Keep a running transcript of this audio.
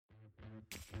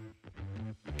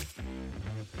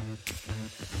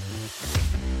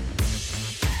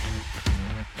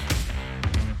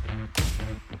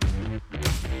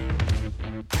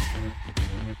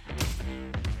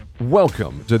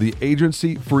Welcome to the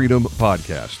Agency Freedom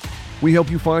Podcast. We help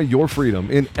you find your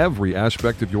freedom in every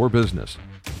aspect of your business.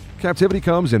 Captivity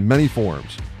comes in many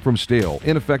forms, from stale,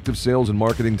 ineffective sales and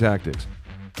marketing tactics,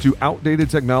 to outdated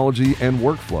technology and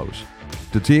workflows,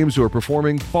 to teams who are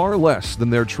performing far less than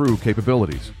their true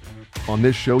capabilities. On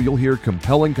this show, you'll hear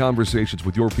compelling conversations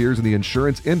with your peers in the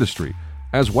insurance industry,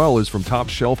 as well as from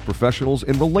top-shelf professionals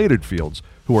in related fields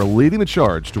who are leading the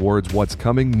charge towards what's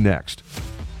coming next.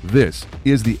 This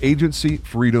is the Agency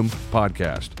Freedom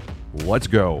Podcast. Let's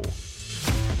go.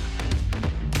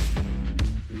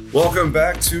 Welcome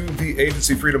back to the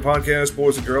Agency Freedom Podcast,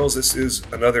 boys and girls. This is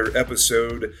another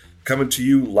episode coming to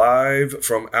you live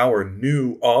from our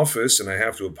new office, and I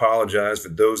have to apologize for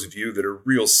those of you that are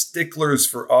real sticklers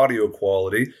for audio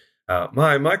quality.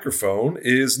 My microphone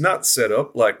is not set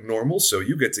up like normal, so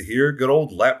you get to hear good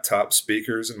old laptop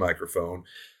speakers and microphone.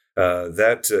 I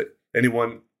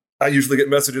usually get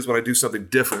messages when I do something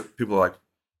different. People are like,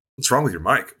 what's wrong with your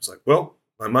mic? It's like, well,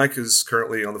 my mic is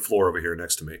currently on the floor over here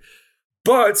next to me.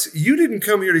 But you didn't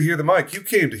come here to hear the mic. You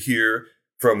came to hear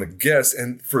from the guest.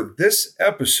 And for this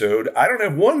episode, I don't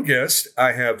have one guest.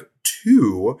 I have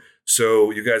two.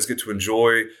 So you guys get to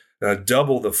enjoy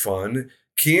double the fun.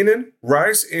 Keenan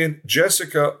Rice and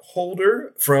Jessica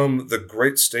Holder from the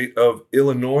great state of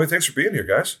Illinois. Thanks for being here,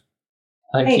 guys.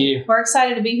 Thank you. We're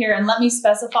excited to be here. And let me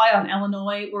specify on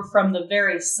Illinois, we're from the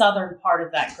very southern part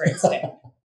of that great state.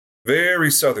 Very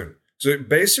southern. So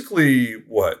basically,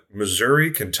 what?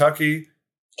 Missouri, Kentucky?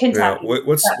 Kentucky. Now,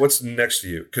 what's next to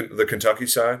you? The Kentucky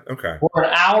side? Okay. We're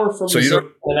an hour from Missouri,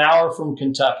 an hour from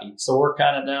Kentucky. So we're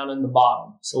kind of down in the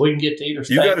bottom. So we can get to either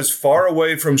state. You got as far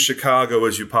away from Chicago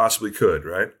as you possibly could,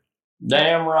 right?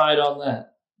 Damn right on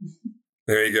that.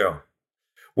 There you go.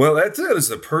 Well, that is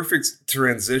the perfect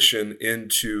transition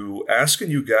into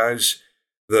asking you guys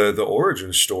the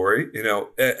origin story,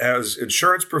 as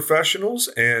insurance professionals,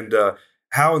 and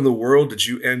how in the world did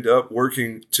you end up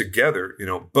working together,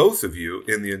 both of you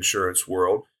in the insurance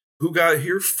world? Who got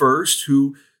here first?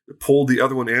 Who pulled the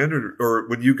other one in? Or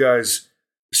when you guys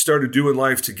started doing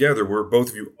life together, were both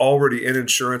of you already in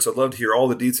insurance? I'd love to hear all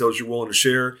the details you're willing to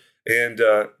share. And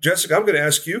Jessica, I'm going to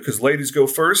ask you, because ladies go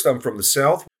first. I'm from the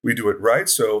South. We do it right.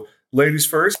 So ladies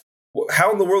first.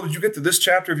 How in the world did you get to this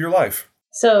chapter of your life?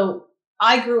 So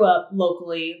I grew up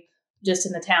locally, just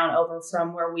in the town over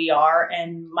from where we are.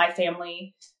 And my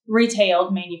family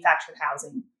retailed manufactured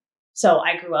housing. So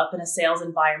I grew up in a sales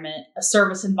environment, a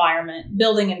service environment,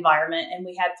 building environment. And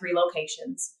we had 3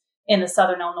 locations in the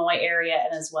Southern Illinois area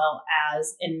and as well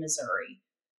as in Missouri.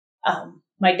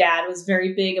 My dad was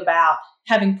very big about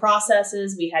having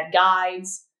processes. We had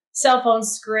guides, cell phone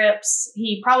scripts.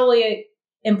 He probably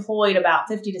employed about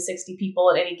 50 to 60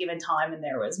 people at any given time. And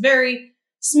there was very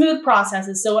smooth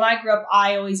processes. So when I grew up,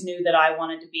 I always knew that I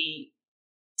wanted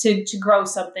to grow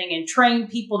something and train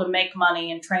people to make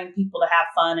money and train people to have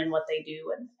fun in what they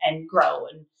do and grow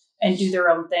and do their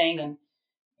own thing.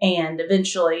 And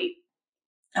eventually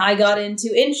I got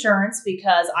into insurance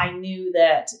because I knew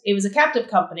that it was a captive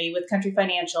company with Country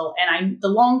Financial, and the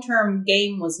long-term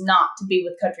game was not to be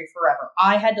with Country forever.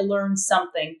 I had to learn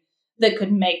something that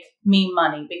could make me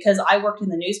money because I worked in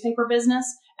the newspaper business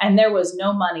and there was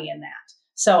no money in that.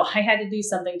 So I had to do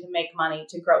something to make money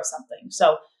to grow something.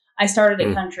 So I started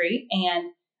at Country,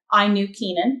 and I knew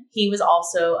Keenan. He was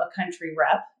also a Country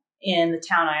rep in the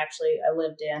town I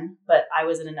lived in, but I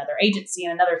was in another agency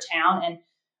in another town, and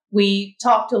we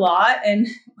talked a lot, and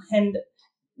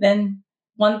then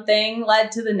one thing led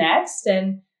to the next,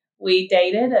 and we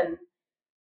dated and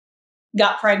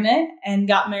got pregnant and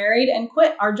got married and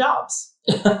quit our jobs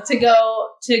to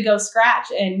go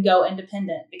scratch and go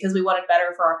independent because we wanted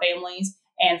better for our families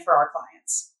and for our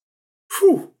clients.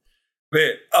 Whew.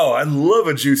 Man, I love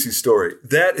a juicy story.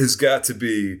 That has got to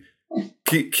be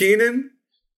Keenan.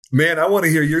 Man, I want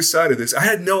to hear your side of this. I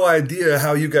had no idea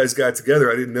how you guys got together.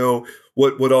 I didn't know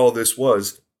what all this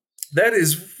was. That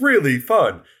is really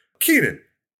fun. Keenan,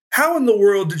 how in the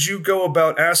world did you go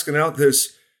about asking out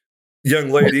this young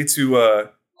lady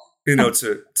to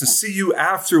see you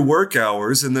after work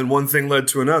hours, and then one thing led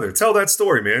to another? Tell that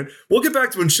story, man. We'll get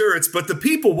back to insurance, but the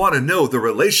people want to know the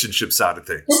relationship side of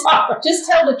things.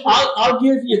 Just tell the truth. I'll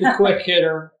give you the quick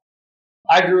hitter.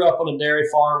 I grew up on a dairy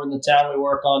farm in the town we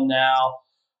work on now.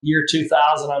 Year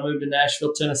 2000, I moved to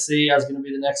Nashville, Tennessee. I was going to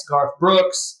be the next Garth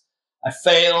Brooks. I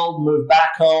failed, moved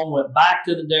back home, went back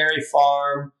to the dairy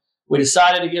farm, We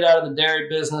decided to get out of the dairy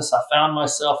business. I found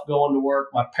myself going to work.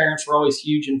 My parents were always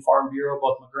huge in Farm Bureau,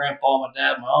 both my grandpa, my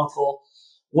dad, my uncle.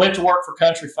 Went to work for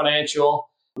Country Financial,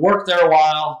 worked there a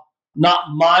while.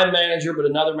 Not my manager, but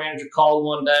another manager called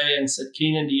one day and said,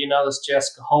 Keenan, do you know this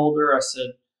Jessica Holder? I said,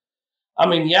 I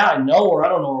mean, yeah, I know her. I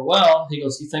don't know her well. He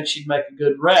goes, you think she'd make a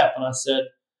good rep? And I said,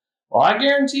 well, I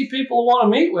guarantee people will want to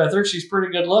meet with her. She's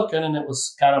pretty good looking. And it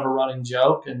was kind of a running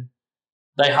joke. And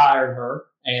they hired her.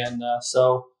 And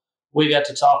so we got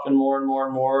to talking more and more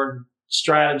and more, and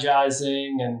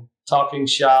strategizing and talking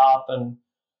shop. And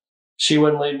she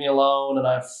wouldn't leave me alone. And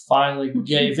I finally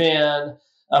gave in.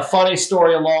 A funny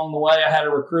story along the way, I had a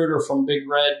recruiter from Big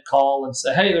Red call and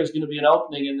say, hey, there's going to be an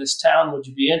opening in this town. Would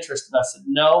you be interested? And I said,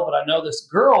 no, but I know this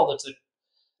girl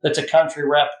that's a country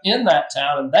rep in that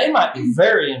town, and they might be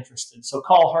very interested. So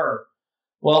call her.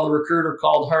 Well, the recruiter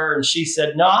called her, and she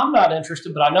said, no, I'm not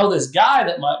interested, but I know this guy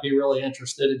that might be really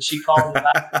interested. And she called me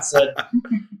back and said,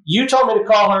 you told me to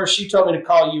call her. She told me to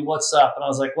call you. What's up? And I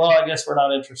was like, well, I guess we're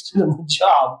not interested in the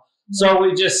job. So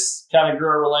we just kind of grew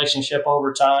a relationship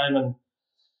over time, and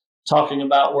talking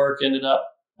about work, ended up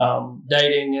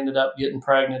dating, ended up getting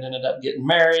pregnant, ended up getting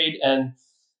married. And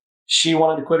she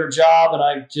wanted to quit her job, and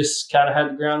I just kind of had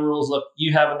the ground rules. Look,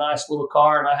 you have a nice little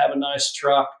car and I have a nice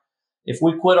truck. If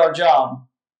we quit our job,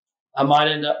 I might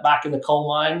end up back in the coal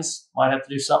mines. Might have to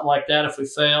do something like that if we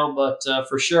fail. But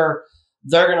for sure,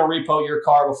 they're going to repo your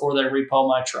car before they repo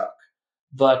my truck.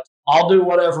 But I'll do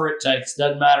whatever it takes.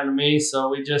 Doesn't matter to me. So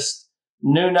we just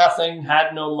knew nothing,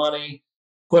 had no money,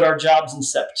 quit our jobs in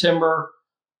September.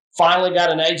 Finally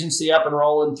got an agency up and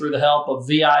rolling through the help of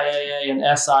VIAA and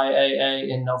SIAA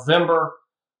in November.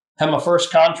 Had my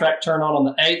first contract turn on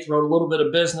the 8th, wrote a little bit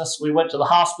of business. We went to the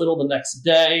hospital the next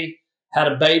day, had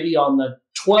a baby on the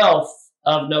 12th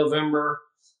of November,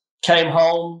 came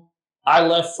home. I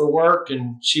left for work,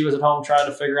 and she was at home trying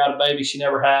to figure out a baby she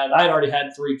never had. I had already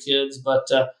had 3 kids, but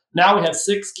now we have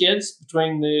 6 kids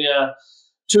between the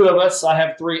 2 of us. I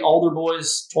have 3 older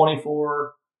boys,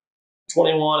 24,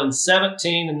 21, and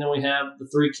 17, and then we have the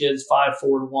 3 kids, 5,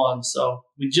 4, and 1. So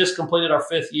we just completed our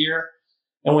 5th year,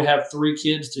 and we have 3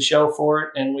 kids to show for it,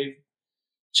 and we've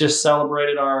just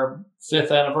celebrated our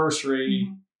 5th anniversary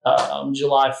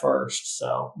July 1st,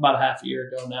 so about a half a year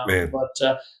ago now. Man.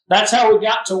 But that's how we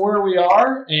got to where we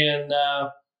are, and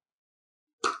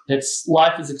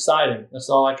life is exciting. That's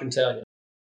all I can tell you.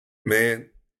 Man,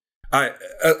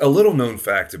 a little known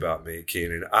fact about me,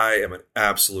 Keenan, I am an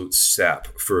absolute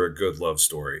sap for a good love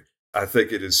story. I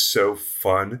think it is so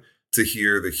fun to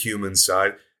hear the human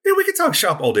side. And we could talk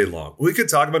shop all day long. We could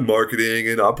talk about marketing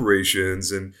and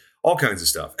operations and all kinds of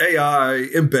stuff. AI,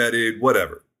 embedded,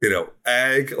 whatever.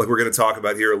 Ag, like we're going to talk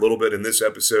about here a little bit in this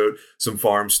episode, some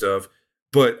farm stuff.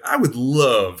 But I would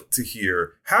love to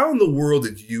hear, how in the world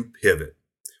did you pivot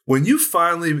when you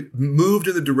finally moved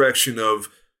in the direction of,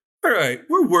 all right,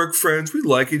 we're work friends, we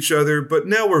like each other, but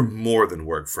now we're more than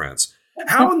work friends.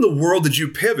 How in the world did you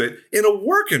pivot in a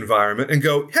work environment and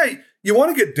go, hey, you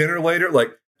want to get dinner later? Like,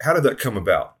 how did that come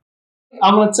about?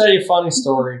 I'm going to tell you a funny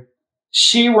story.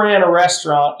 She ran a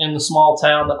restaurant in the small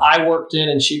town that I worked in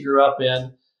and she grew up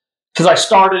in, because I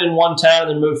started in one town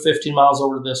and then moved 15 miles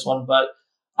over to this one. But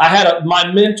I had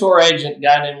my mentor agent, a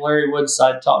guy named Larry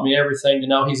Woodside, taught me everything to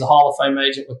know. He's a Hall of Fame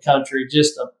agent with Country,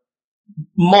 just a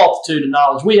multitude of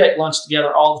knowledge. We ate lunch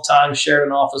together all the time, shared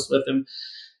an office with him.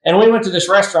 And we went to this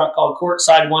restaurant called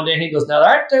Courtside one day, and he goes, now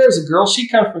right there is a girl. She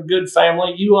comes from a good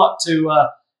family. You ought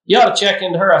to check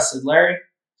into her. I said, Larry,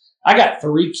 I got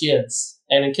 3 kids.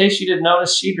 And in case you didn't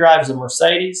notice, she drives a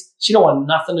Mercedes. She don't want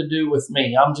nothing to do with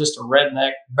me. I'm just a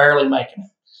redneck, barely making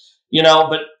it.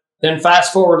 But then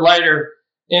fast forward later,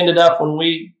 ended up when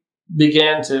we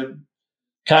began to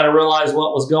kind of realize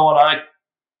what was going on. I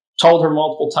told her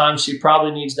multiple times she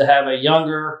probably needs to have a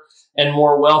younger and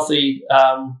more wealthy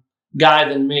guy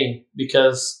than me,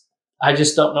 because I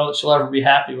just don't know that she'll ever be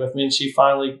happy with me. And she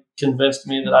finally convinced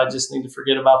me that I just need to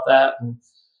forget about that. And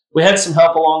we had some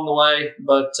help along the way,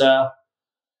 but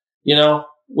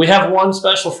we have one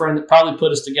special friend that probably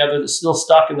put us together that's still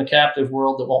stuck in the captive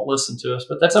world that won't listen to us,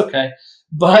 but that's okay.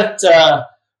 But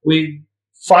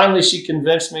she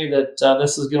convinced me that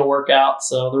this is going to work out.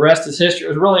 So the rest is history. It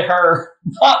was really her,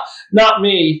 not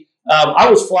me. I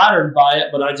was flattered by it,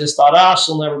 but I just thought,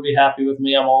 she'll never be happy with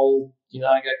me. I'm old. I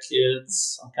got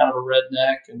kids. I'm kind of a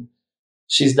redneck, and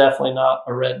she's definitely not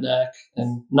a redneck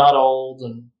and not old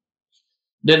and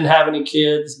didn't have any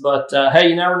kids. But hey,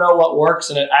 you never know what works,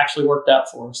 and it actually worked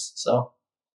out for us. So,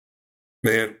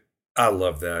 man, I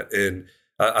love that. And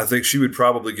I think she would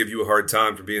probably give you a hard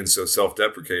time for being so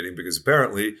self-deprecating, because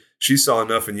apparently she saw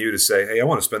enough in you to say, hey, I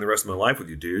want to spend the rest of my life with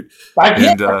you, dude.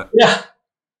 Yeah.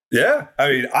 Yeah. I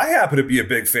mean, I happen to be a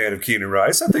big fan of Keenan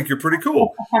Rice. I think you're pretty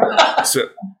cool. So,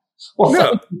 Well, no,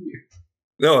 thank you.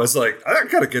 no, it's like, I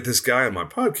got to get this guy on my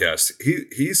podcast.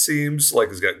 He seems like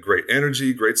he's got great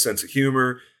energy, great sense of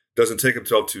humor, doesn't take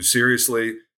himself too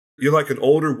seriously. You're like an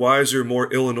older, wiser,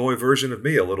 more Illinois version of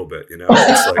me a little bit, you know?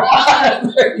 It's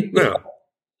like, There you go. no,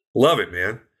 love it,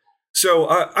 man. So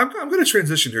I'm going to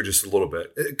transition here just a little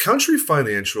bit. Country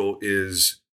Financial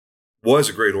was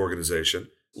a great organization.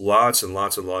 Lots and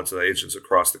lots and lots of agents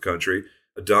across the country.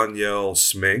 Danielle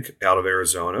Smink out of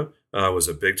Arizona was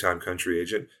a big-time country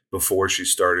agent before she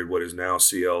started what is now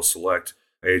CL Select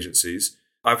Agencies.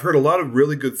 I've heard a lot of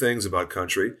really good things about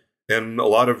country and a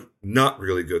lot of not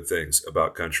really good things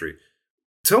about country.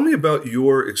 Tell me about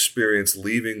your experience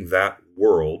leaving that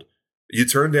world. You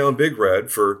turned down Big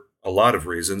Red for a lot of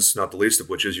reasons, not the least of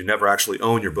which is you never actually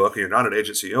own your book and you're not an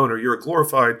agency owner. You're a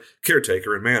glorified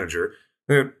caretaker and manager.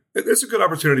 And it's a good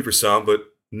opportunity for some, but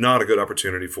not a good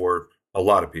opportunity for a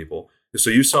lot of people. So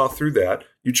you saw through that.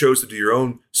 You chose to do your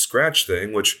own scratch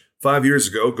thing, which 5 years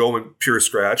ago, going pure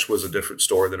scratch was a different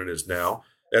story than it is now.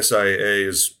 SIAA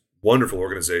is a wonderful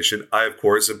organization. I, of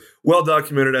course, am a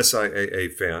well-documented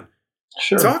SIAA fan.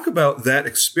 Sure. Talk about that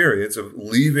experience of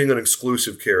leaving an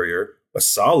exclusive carrier, a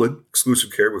solid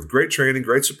exclusive carrier with great training,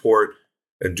 great support,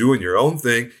 and doing your own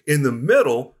thing in the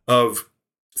middle of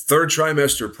third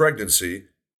trimester pregnancy,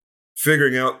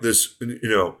 figuring out this,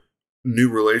 new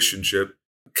relationship.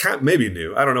 Maybe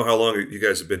new. I don't know how long you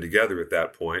guys have been together at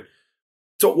that point.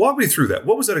 So walk me through that.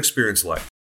 What was that experience like?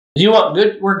 Do you want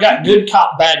good? We've got good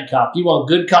cop, bad cop. Do you want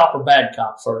good cop or bad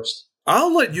cop first?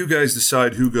 I'll let you guys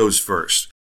decide who goes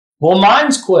first. Well,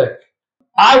 mine's quick.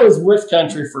 I was with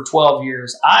Country for 12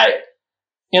 years.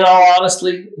 In all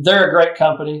honesty, they're a great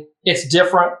company. It's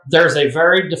different. There's a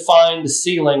very defined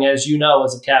ceiling, as you know,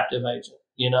 as a captive agent.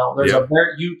 There's Yep.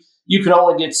 You can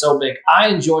only get so big. I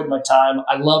enjoyed my time.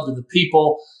 I loved the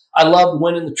people. I loved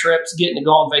winning the trips, getting to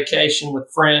go on vacation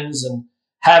with friends and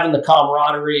having the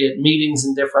camaraderie at meetings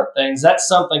and different things. That's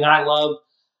something I loved.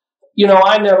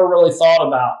 I never really thought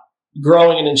about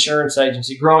growing an insurance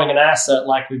agency, growing an asset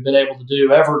like we've been able to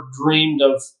do, ever dreamed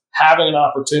of having an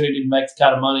opportunity to make the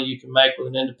kind of money you can make with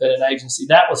an independent agency.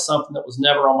 That was something that was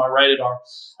never on my radar.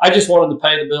 I just wanted to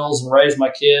pay the bills and raise my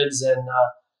kids. And,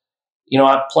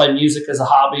 I play music as a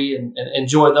hobby and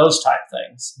enjoy those type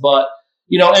things. But,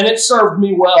 and it served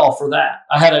me well for that.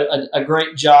 I had a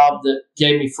great job that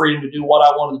gave me freedom to do what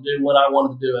I wanted to do when I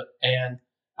wanted to do it. And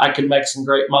I could make some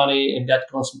great money and got to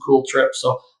go on some cool trips.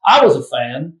 So I was a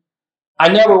fan. I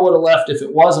never would have left if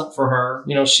it wasn't for her.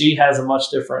 She has a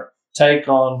much different take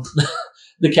on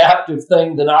the captive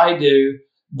thing than I do,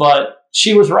 but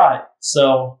she was right.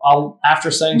 So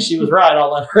after saying she was right,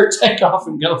 I'll let her take off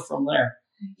and go from there.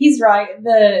 He's right.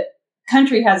 The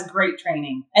Country has great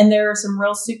training, and there are some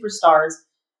real superstars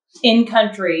in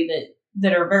Country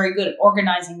that are very good at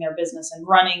organizing their business and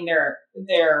running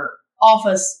their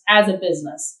office as a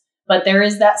business. But there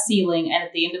is that ceiling, and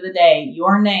at the end of the day,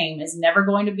 your name is never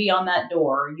going to be on that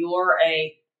door. You're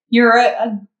a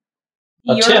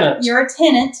tenant. You're a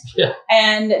tenant, Yeah.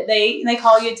 and they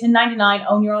call you a 1099,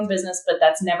 own your own business, but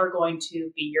that's never going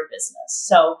to be your business.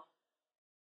 So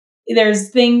there's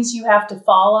things you have to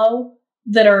follow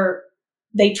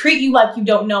they treat you like you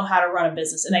don't know how to run a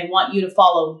business, and they want you to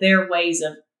follow their ways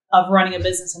of running a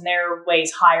business and their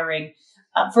ways hiring.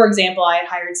 For example, I had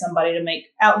hired somebody to make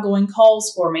outgoing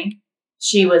calls for me.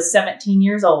 She was 17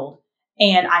 years old,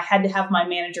 and I had to have my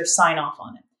manager sign off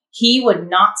on it. He would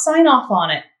not sign off on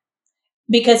it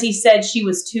because he said she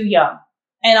was too young.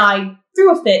 And I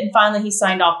threw a fit, and finally he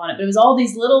signed off on it. But it was all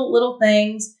these little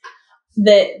things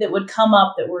that would come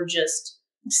up that were just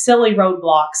silly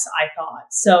roadblocks, I thought.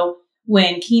 So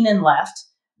when Keenan left,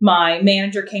 my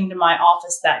manager came to my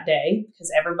office that day,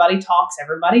 because everybody talks,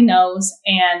 everybody knows,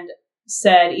 and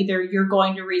said, either you're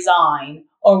going to resign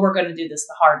or we're going to do this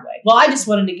the hard way. Well, I just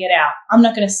wanted to get out. I'm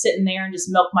not going to sit in there and just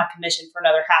milk my commission for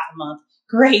another half a month.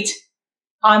 Great.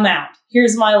 I'm out.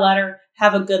 Here's my letter.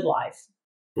 Have a good life.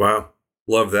 Wow.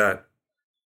 Love that.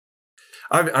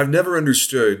 I've never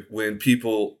understood when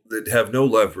people that have no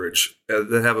leverage,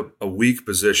 that have a weak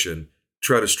position,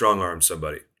 try to strong arm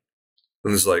somebody.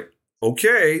 And it's like,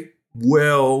 okay,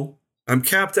 well, I'm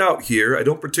capped out here. I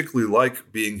don't particularly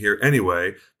like being here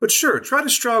anyway, but sure, try to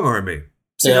strong arm me.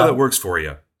 See how that works for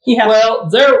you. Yeah. Well,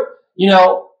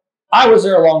 I was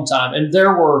there a long time, and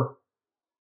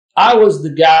I was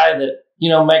the guy that,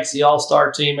 makes the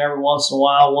all-star team every once in a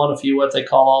while, won a few what they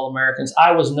call All-Americans.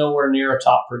 I was nowhere near a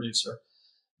top producer.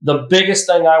 The biggest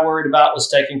thing I worried about was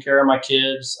taking care of my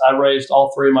kids. I raised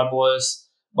all three of my boys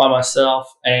by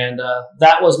myself, and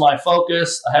that was my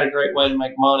focus. I had a great way to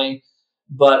make money,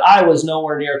 but I was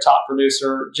nowhere near a top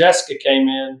producer. Jessica came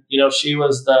in, she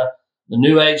was the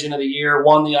new agent of the year,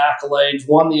 won the accolades,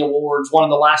 won the awards. One of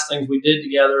the last things we did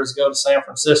together is go to San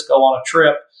Francisco on a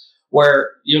trip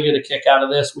where you'll get a kick out of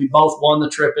this. We both won the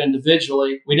trip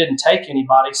individually. We didn't take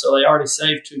anybody, so they already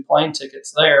saved 2 plane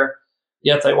tickets there,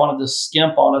 yet they wanted to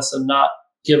skimp on us and not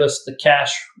give us the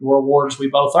cash rewards we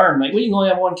both earned. Like, we can only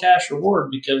have 1 cash reward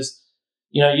because,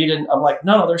 you didn't. I'm like,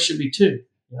 no, there should be 2,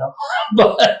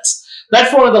 But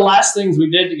that's one of the last things we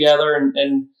did together. And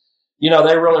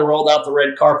they really rolled out the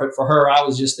red carpet for her. I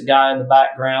was just the guy in the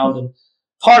background. And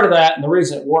part of that, and the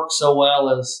reason it worked so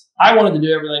well, is I wanted to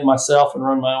do everything myself and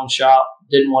run my own shop.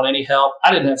 Didn't want any help.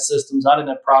 I didn't have systems. I didn't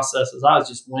have processes. I was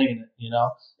just winging it,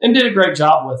 and did a great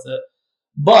job with it.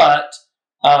 But,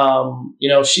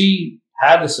 she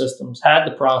had the systems, had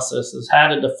the processes,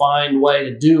 had a defined way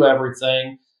to do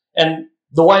everything. And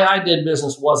the way I did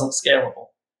business wasn't scalable.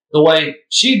 The way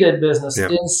she did business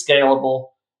is scalable,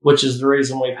 which is the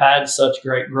reason we've had such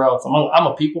great growth. I'm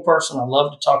a people person. I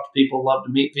love to talk to people, love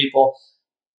to meet people.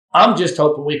 I'm just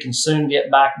hoping we can soon get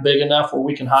back big enough where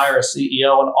we can hire a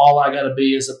CEO and all I got to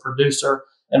be is a producer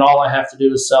and all I have to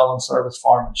do is sell and service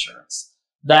farm insurance.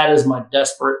 That is my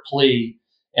desperate plea.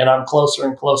 And I'm closer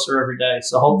and closer every day.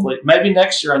 So hopefully, maybe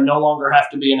next year I no longer have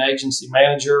to be an agency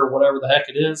manager or whatever the heck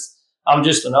it is. I'm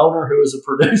just an owner who is a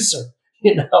producer,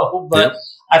 But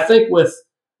I think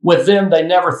with them, they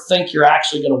never think you're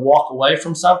actually going to walk away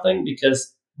from something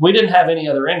because we didn't have any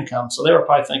other income. So they were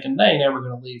probably thinking, they ain't ever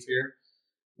going to leave here.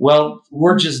 Well,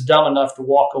 we're just dumb enough to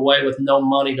walk away with no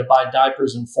money to buy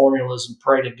diapers and formulas and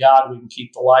pray to God we can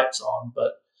keep the lights on.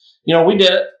 But, we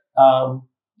did it. A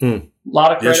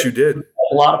lot of credit. Yes, you did.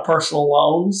 A lot of personal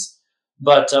loans,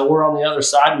 but we're on the other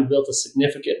side. We built a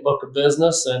significant book of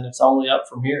business, and it's only up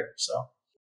from here. So,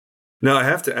 now I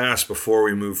have to ask before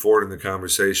we move forward in the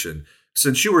conversation,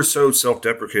 since you were so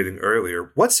self-deprecating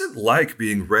earlier, what's it like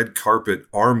being red carpet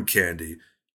arm candy,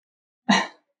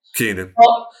 Keenan?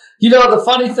 Well, the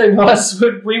funny thing was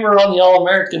when we were on the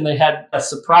All-American, they had a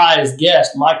surprise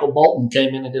guest. Michael Bolton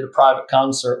came in and did a private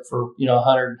concert for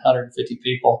 100, 150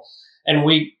 people, and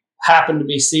we happened to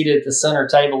be seated at the center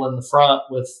table in the front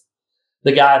with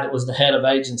the guy that was the head of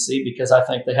agency because I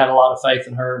think they had a lot of faith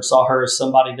in her and saw her as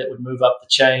somebody that would move up the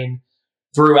chain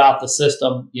throughout the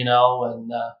system,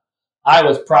 and I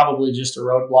was probably just a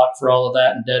roadblock for all of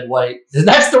that and dead weight.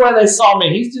 That's the way they saw me.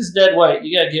 He's just dead weight.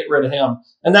 You got to get rid of him.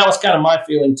 And that was kind of my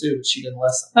feeling too, but she didn't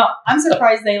listen. No, I'm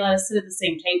surprised they let us sit at the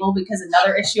same table because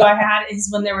another issue I had is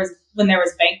when there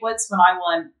was banquets, when I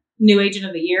won New Agent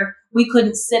of the Year, we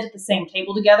couldn't sit at the same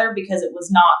table together because it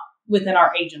was not within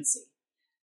our agency.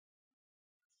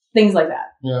 Things like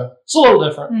that. Yeah. It's a little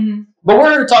different. Mm-hmm. But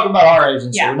we're here to talk about our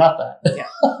agency, not that.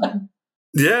 Yeah.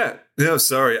 Yeah. No,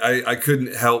 sorry. I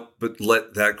couldn't help but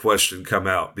let that question come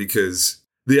out because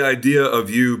the idea of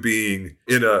you being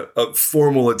in a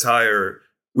formal attire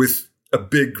with a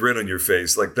big grin on your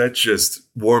face, like that just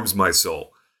warms my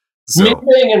soul. So. Me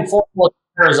being in formal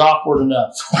attire is awkward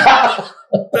enough.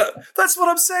 That's what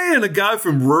I'm saying. A guy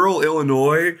from rural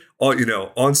Illinois,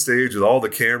 on stage with all the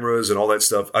cameras and all that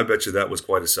stuff. I bet you that was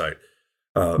quite a sight.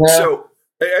 So,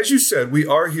 as you said, we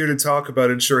are here to talk about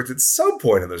insurance at some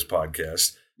point in this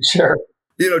podcast. Sure.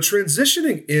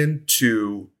 Transitioning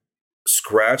into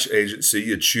scratch agency,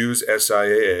 you choose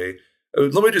SIAA.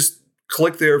 Let me just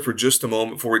click there for just a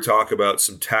moment before we talk about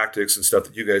some tactics and stuff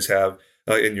that you guys have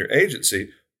in your agency.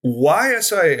 Why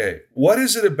SIAA? What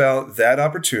is it about that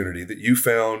opportunity that you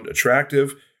found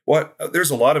attractive?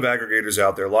 There's a lot of aggregators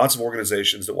out there, lots of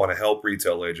organizations that want to help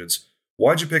retail agents.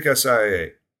 Why'd you pick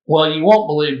SIAA? Well, you won't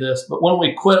believe this, but when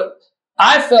we quit,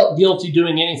 I felt guilty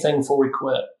doing anything before we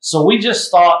quit. So we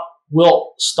just thought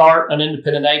we'll start an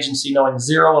independent agency knowing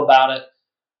zero about it.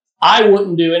 I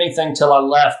wouldn't do anything till I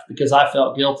left because I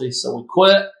felt guilty. So we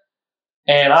quit.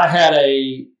 And I had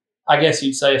I guess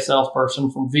you'd say a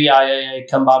salesperson from VIAA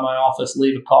come by my office,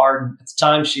 leave a card. And at the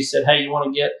time she said, hey,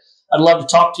 I'd love to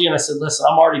talk to you. And I said, listen,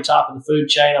 I'm already top of the food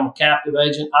chain. I'm a captive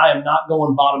agent. I am not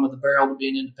going bottom of the barrel to be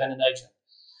an independent agent.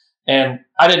 And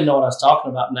I didn't know what I was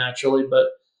talking about naturally, but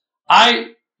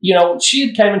she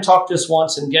had came and talked to us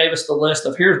once and gave us the list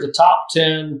of here's the top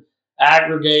 10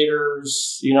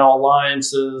 aggregators,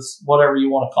 alliances, whatever you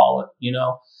want to call it,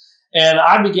 And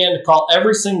I began to call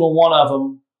every single one of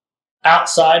them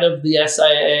outside of the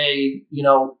SIAA,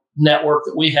 network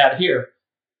that we had here.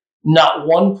 Not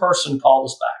one person called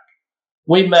us back.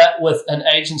 We met with an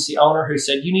agency owner who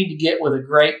said, you need to get with a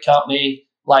great company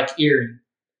like Erie.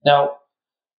 Now,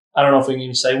 I don't know if we can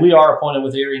even say we are appointed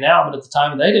with Erie now, but at the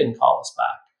time they didn't call us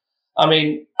back. I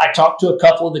mean, I talked to a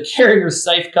couple of the carriers,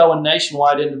 Safeco and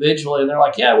Nationwide individually, and they're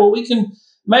like, yeah, well, we can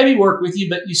maybe work with you,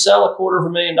 but you sell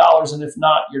 $250,000, and if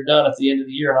not, you're done at the end of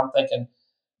the year. And I'm thinking,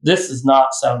 this does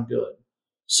not sound good.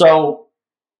 So,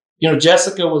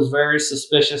 Jessica was very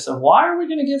suspicious of, why are we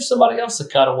going to give somebody else a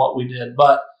cut of what we did?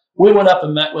 But we went up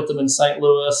and met with them in St.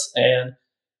 Louis, and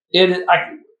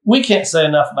we can't say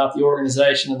enough about the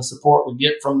organization and the support we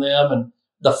get from them, and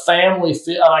the family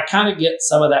feel. And I kind of get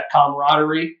some of that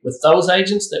camaraderie with those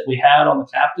agents that we had on the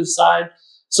captive side.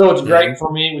 So it's great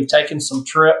for me. We've taken some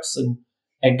trips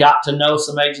and got to know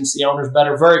some agency owners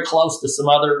better, very close to some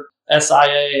other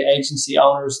SIA agency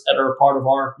owners that are a part of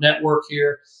our network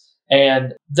here.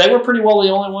 And they were pretty well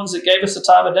the only ones that gave us the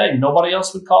time of day. Nobody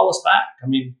else would call us back. I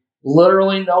mean,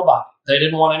 literally nobody. They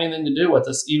didn't want anything to do with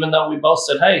us, even though we both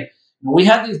said, hey, we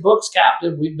had these books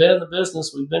captive. We've been in the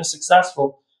business. We've been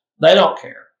successful. They don't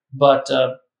care. But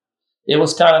it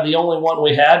was kind of the only one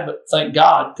we had. But thank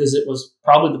God, because it was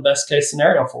probably the best case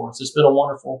scenario for us. It's been a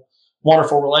wonderful,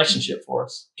 wonderful relationship for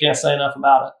us. Can't say enough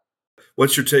about it.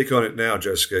 What's your take on it now,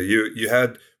 Jessica? You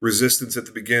had resistance at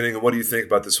the beginning. And what do you think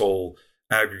about this whole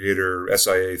aggregator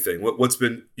SIA thing? What's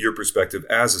been your perspective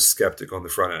as a skeptic on the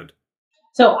front end?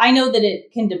 So I know that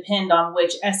it can depend on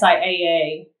which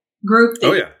SIAA group that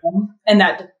you're in, and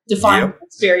that defines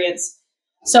experience.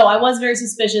 So I was very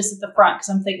suspicious at the front because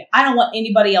I'm thinking, I don't want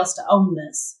anybody else to own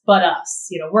this but us.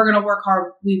 We're going to work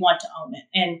hard. We want to own it.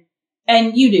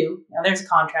 And you do. There's a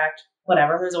contract,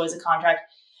 whatever. There's always a contract.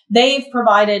 They've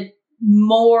provided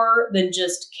more than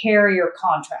just carrier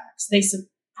contracts. They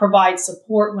provide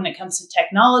support when it comes to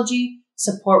technology,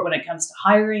 support when it comes to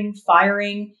hiring,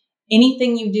 firing,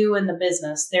 anything you do in the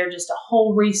business. They're just a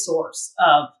whole resource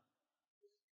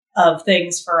of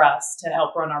things for us to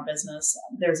help run our business.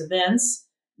 There's events,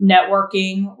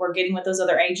 networking. We're getting with those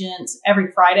other agents.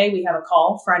 Every Friday we have a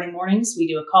call. Friday mornings we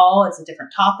do a call. It's a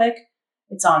different topic.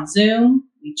 It's on Zoom.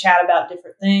 We chat about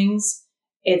different things.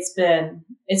 It's been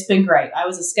great. I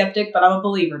was a skeptic, but I'm a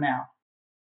believer now.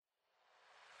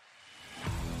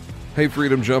 Hey,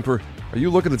 Freedom Jumper, are you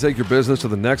looking to take your business to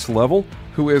the next level?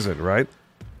 Who isn't, right?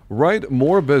 Write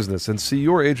more business and see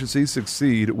your agency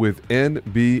succeed with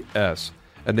NBS.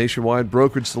 At Nationwide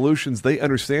Brokerage Solutions, they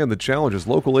understand the challenges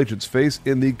local agents face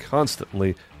in the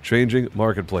constantly changing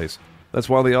marketplace. That's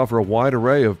why they offer a wide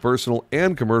array of personal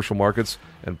and commercial markets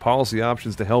and policy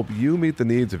options to help you meet the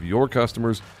needs of your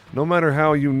customers, no matter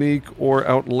how unique or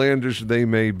outlandish they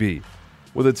may be.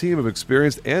 With a team of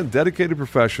experienced and dedicated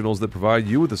professionals that provide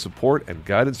you with the support and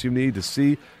guidance you need to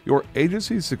see your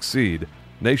agency succeed,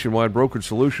 Nationwide Brokerage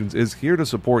Solutions is here to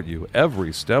support you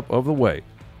every step of the way.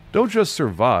 Don't just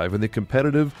survive in the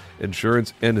competitive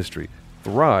insurance industry.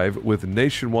 Thrive with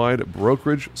Nationwide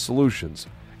Brokerage Solutions.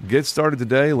 Get started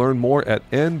today. Learn more at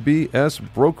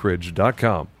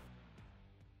nbsbrokerage.com.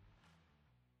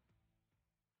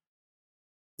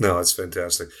 No, that's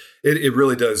fantastic. It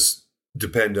really does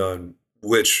depend on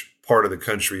which part of the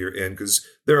country you're in, because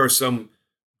there are some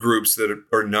groups that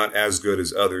are not as good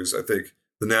as others. I think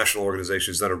the national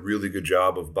organization has done a really good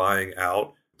job of buying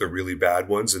out the really bad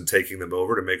ones and taking them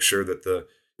over to make sure that the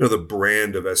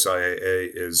brand of SIAA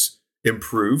is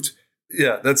improved.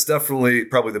 Yeah, that's definitely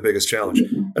probably the biggest challenge.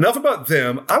 Enough about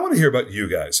them. I want to hear about you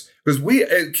guys, because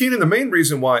Keenan, the main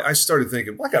reason why I started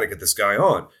thinking, well, I got to get this guy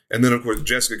on. And then, of course,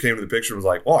 Jessica came to the picture and was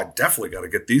like, oh, I definitely got to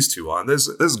get these two on. This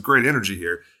is great energy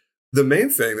here. The main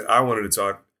thing that I wanted to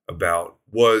talk about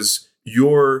was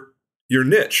your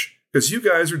niche, because you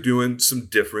guys are doing some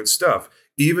different stuff,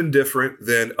 even different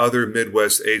than other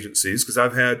Midwest agencies. Because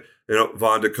I've had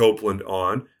Vonda Copeland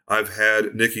on, I've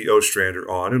had Nikki Ostrander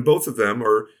on, and both of them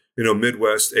are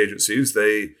Midwest agencies.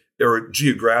 They are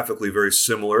geographically very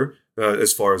similar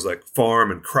as far as like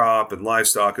farm and crop and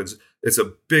livestock. It's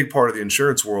a big part of the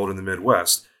insurance world in the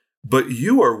Midwest. But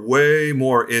you are way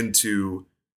more into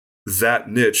that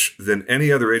niche than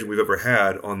any other agent we've ever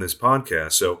had on this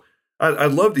podcast. So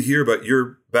I'd love to hear about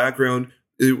your background.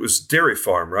 It was dairy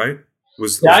farm, right?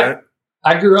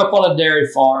 I grew up on a dairy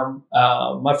farm.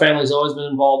 My family's always been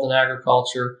involved in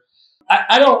agriculture.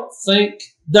 I don't think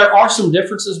there are some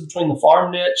differences between the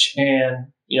farm niche and,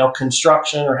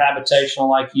 construction or habitational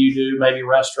like you do, maybe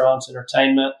restaurants,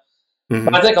 entertainment. Mm-hmm.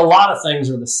 But I think a lot of things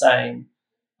are the same.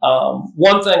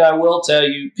 One thing I will tell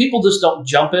you, people just don't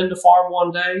jump into farm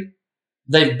one day.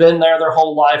 They've been there their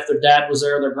whole life. Their dad was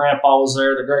there. Their grandpa was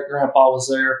there. Their great-grandpa was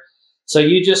there. So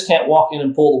you just can't walk in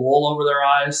and pull the wool over their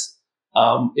eyes.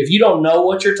 If you don't know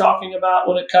what you're talking about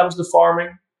when it comes to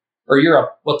farming, or you're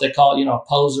what they call, a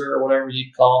poser or whatever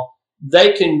you'd call,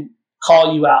 they can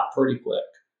call you out pretty quick.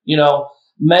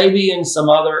 Maybe in some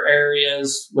other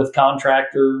areas with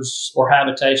contractors or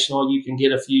habitational, you can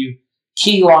get a few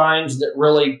key lines that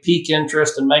really pique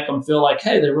interest and make them feel like,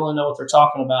 hey, they really know what they're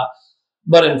talking about.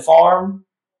 But in farm,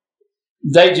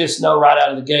 they just know right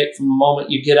out of the gate from the moment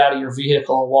you get out of your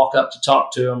vehicle and walk up to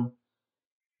talk to them.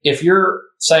 If you're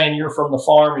saying you're from the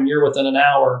farm and you're within an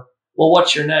hour, well,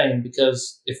 what's your name?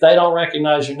 Because if they don't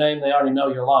recognize your name, they already know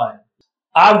you're lying.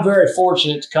 I'm very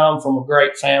fortunate to come from a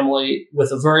great family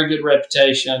with a very good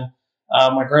reputation.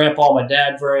 My grandpa, my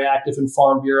dad, very active in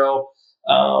Farm Bureau.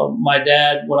 My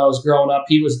dad, when I was growing up,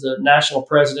 he was the national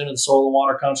president of the Soil and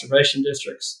Water Conservation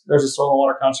Districts. There's a Soil and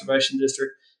Water Conservation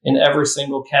District in every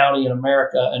single county in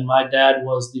America, and my dad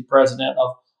was the president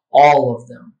of all of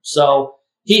them. So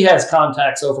he has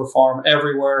contacts over farm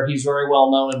everywhere. He's very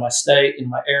well known in my state, in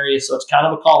my area, so it's kind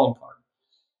of a calling card.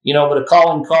 But a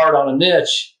calling card on a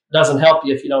niche doesn't help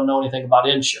you if you don't know anything about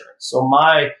insurance. So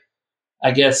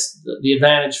I guess the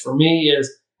advantage for me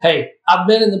is, hey, I've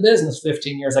been in the business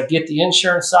 15 years. I get the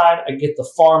insurance side. I get the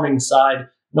farming side.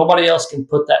 Nobody else can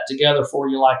put that together for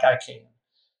you like I can.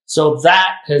 So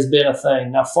that has been a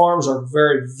thing. Now, farms are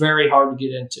very, very hard to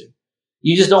get into.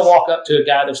 You just don't walk up to a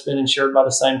guy that's been insured by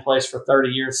the same place for 30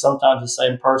 years, sometimes the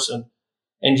same person,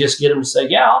 and just get him to say,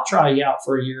 yeah, I'll try you out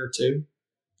for a year or two.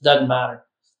 Doesn't matter.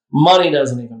 Money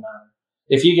doesn't even matter.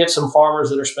 If you get some farmers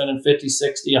that are spending $50,000,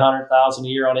 $60,000, $100,000 a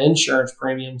year on insurance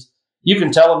premiums, you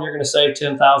can tell them you're going to save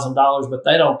 $10,000, but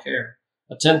they don't care.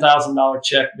 A $10,000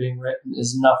 check being written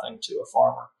is nothing to a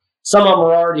farmer. Some of them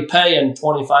are already paying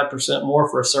 25% more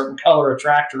for a certain color of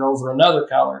tractor over another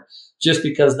color just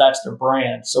because that's their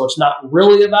brand. So it's not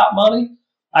really about money.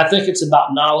 I think it's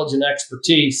about knowledge and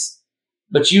expertise,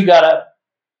 but you gotta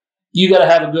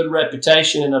have a good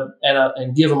reputation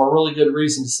and give them a really good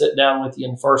reason to sit down with you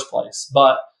in the first place.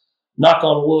 But knock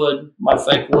on wood, my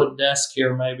fake wood desk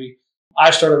here maybe, I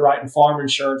started writing farm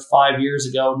insurance 5 years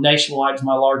ago. Nationwide is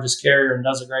my largest carrier and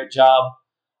does a great job.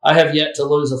 I have yet to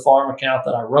lose a farm account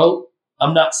that I wrote.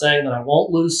 I'm not saying that I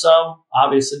won't lose some.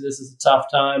 Obviously, this is a tough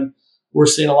time. We're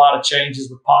seeing a lot of changes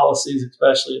with policies,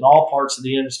 especially in all parts of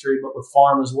the industry, but with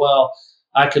farm as well.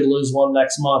 I could lose one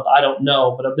next month. I don't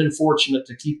know, but I've been fortunate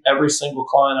to keep every single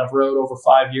client I've wrote over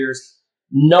 5 years.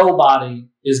 Nobody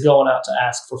is going out to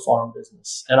ask for farm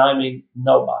business. And I mean,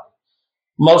 nobody.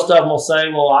 Most of them will say,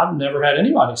 well, I've never had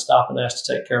anybody stop and ask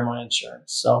to take care of my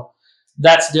insurance. So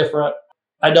that's different.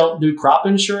 I don't do crop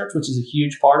insurance, which is a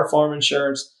huge part of farm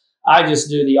insurance. I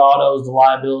just do the autos, the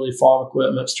liability, farm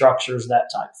equipment, structures, that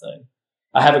type thing.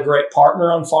 I have a great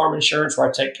partner on farm insurance where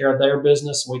I take care of their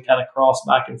business. We kind of cross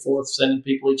back and forth, sending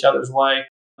people each other's way.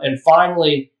 And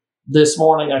finally, this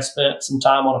morning, I spent some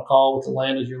time on a call with the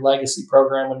Land is Your Legacy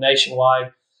program with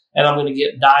Nationwide, and I'm going to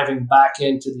get diving back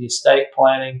into the estate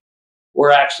planning.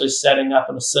 We're actually setting up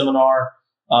in a seminar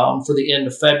for the end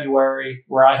of February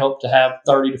where I hope to have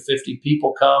 30 to 50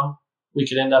 people come. We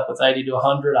could end up with 80 to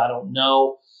 100. I don't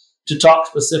know. To talk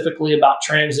specifically about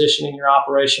transitioning your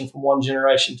operation from one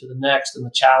generation to the next and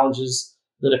the challenges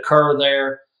that occur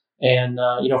there. And,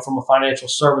 from a financial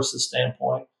services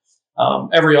standpoint,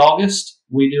 every August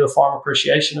we do a farm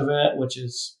appreciation event, which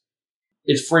is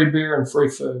it's free beer and free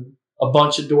food, a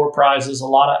bunch of door prizes, a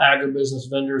lot of agribusiness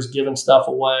vendors giving stuff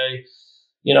away.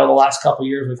 The last couple of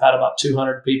years we've had about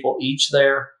 200 people each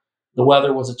there. The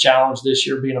weather was a challenge this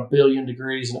year, being 1 billion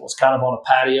degrees, and it was kind of on a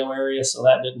patio area, so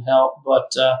that didn't help.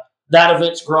 But that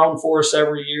event's grown for us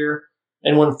every year.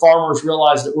 And when farmers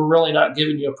realize that we're really not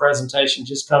giving you a presentation,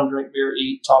 just come drink beer,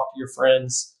 eat, talk to your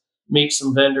friends, meet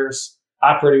some vendors.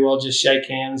 I pretty well just shake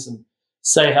hands and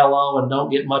say hello and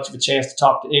don't get much of a chance to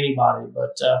talk to anybody.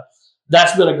 But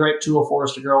that's been a great tool for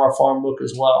us to grow our farm book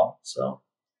as well. So,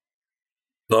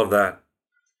 love that.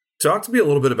 Talk to me a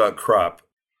little bit about crop.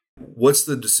 What's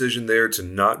the decision there to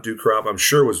not do crop? I'm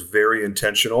sure it was very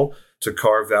intentional to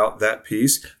carve out that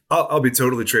piece. I'll be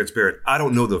totally transparent. I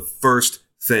don't know the first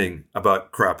thing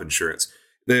about crop insurance.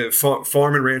 The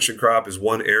farm and ranch and crop is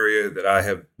one area that I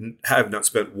have not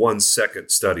spent 1 second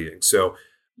studying. So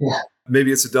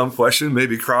maybe it's a dumb question.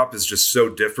 Maybe crop is just so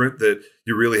different that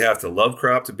you really have to love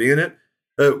crop to be in it.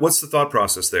 What's the thought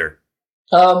process there?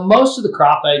 Most of the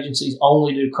crop agencies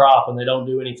only do crop and they don't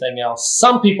do anything else.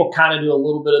 Some people kind of do a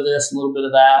little bit of this, a little bit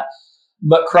of that.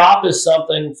 But crop is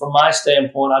something, from my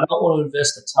standpoint, I don't want to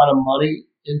invest a ton of money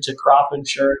into crop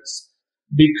insurance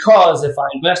because if I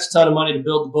invest a ton of money to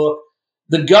build the book,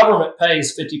 the government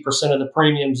pays 50% of the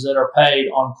premiums that are paid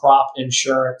on crop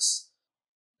insurance,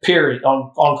 period,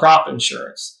 on crop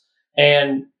insurance.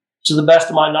 And to the best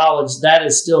of my knowledge, that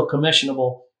is still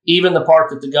commissionable, even the part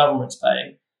that the government's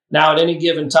paying. Now, at any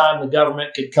given time, the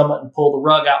government could come up and pull the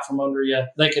rug out from under you.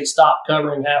 They could stop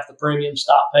covering half the premium,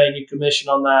 stop paying you commission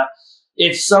on that.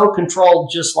 It's so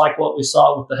controlled, just like what we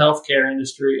saw with the healthcare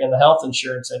industry and the health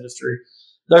insurance industry.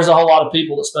 There's a whole lot of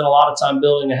people that spend a lot of time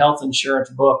building a health insurance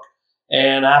book,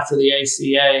 And after the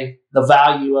ACA, the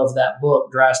value of that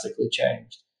book drastically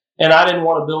changed. And I didn't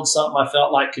want to build something I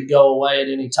felt like could go away at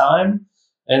any time.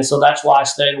 And so that's why I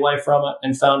stayed away from it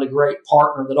and found a great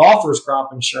partner that offers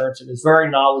crop insurance and is very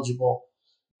knowledgeable.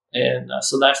 And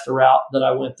so that's the route that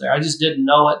I went there. I just didn't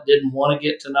know it, didn't want to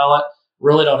get to know it,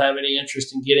 really don't have any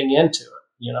interest in getting into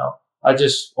it. I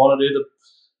just want to do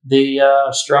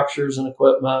the structures and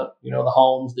equipment, the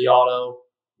homes, the auto,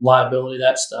 liability,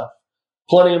 that stuff.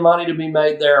 Plenty of money to be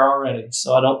made there already,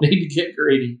 so I don't need to get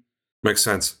greedy. Makes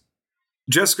sense.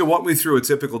 Jessica, walk me through a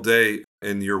typical day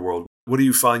in your world. What do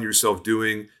you find yourself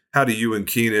doing? How do you and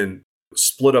Keenan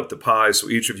split up the pie so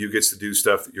each of you gets to do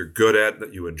stuff that you're good at,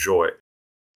 that you enjoy?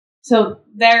 So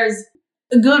there's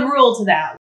a good rule to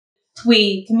that.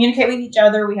 We communicate with each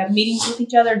other. We have meetings with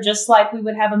each other, just like we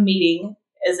would have a meeting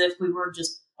as if we were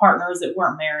just partners that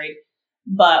weren't married.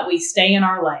 But we stay in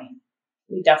our lane.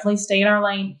 We definitely stay in our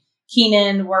lane.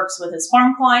 Keenan works with his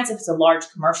farm clients. If it's a large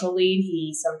commercial lead,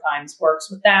 he sometimes works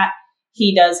with that.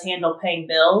 He does handle paying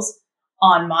bills.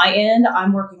 On my end,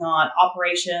 I'm working on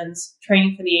operations,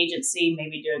 training for the agency,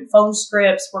 maybe doing phone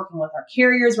scripts, working with our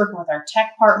carriers, working with our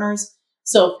tech partners.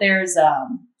 So if there's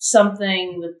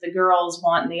something that the girls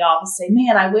want in the office, say,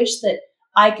 man, I wish that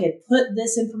I could put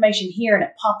this information here and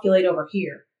it populate over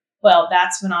here. Well,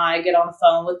 that's when I get on the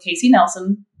phone with Casey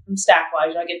Nelson from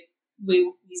Stackwise.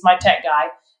 He's my tech guy.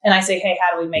 And I say, hey,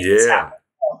 how do we make this happen?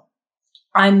 So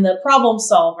I'm the problem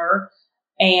solver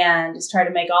and just try to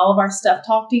make all of our stuff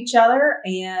talk to each other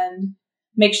and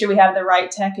make sure we have the right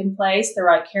tech in place, the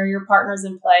right carrier partners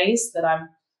in place, that I'm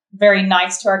very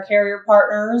nice to our carrier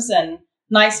partners and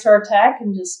nice to our tech,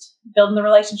 and just building the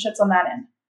relationships on that end.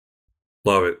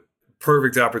 Love it.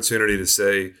 Perfect opportunity to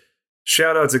say,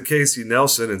 shout out to Casey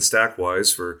Nelson and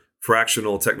Stackwise for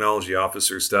fractional technology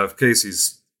officer stuff.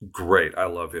 Casey's great. I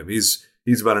love him. He's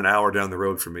about an hour down the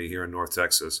road from me here in North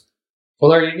Texas.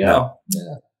 Well, there you go.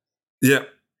 Yeah.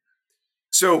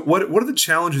 So what are the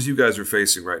challenges you guys are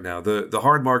facing right now? The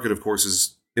hard market, of course,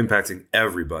 is impacting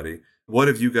everybody. What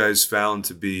have you guys found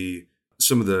to be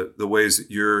some of the ways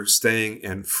that you're staying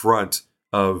in front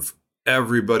of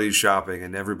everybody shopping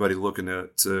and everybody looking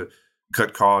to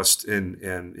cut costs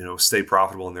and stay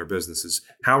profitable in their businesses?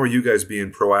 How are you guys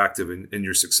being proactive in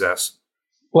your success?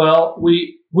 Well,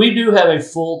 we do have a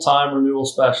full-time renewal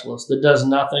specialist that does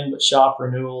nothing but shop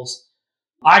renewals.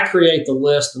 I create the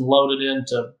list and load it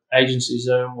into Agency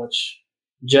Zoom, which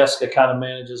Jessica kind of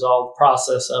manages all the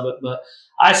process of it. But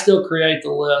I still create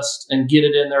the list and get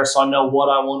it in there so I know what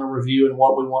I want to review and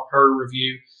what we want her to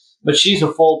review. But she's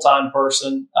a full-time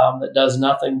person that does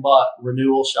nothing but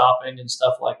renewal shopping and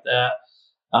stuff like that.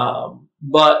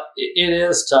 But it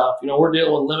is tough. We're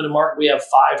dealing with limited market. We have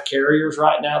 5 carriers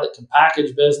right now that can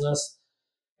package business.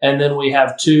 And then we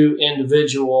have 2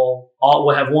 individual,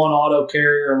 we have 1 auto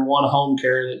carrier and 1 home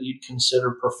carrier that you'd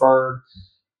consider preferred.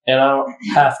 And I don't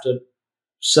have to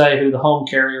say who the home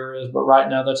carrier is, but right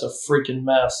now that's a freaking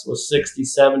mess with 60,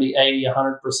 70, 80,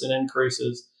 100%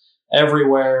 increases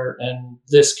everywhere. And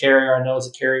this carrier, I know is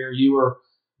a carrier you were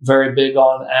very big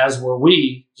on, as were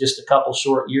we just a couple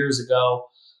short years ago.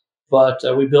 But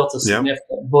we built a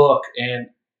significant book, and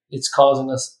it's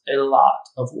causing us a lot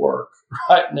of work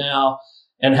right now.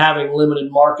 And having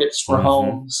limited markets for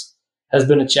homes has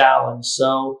been a challenge.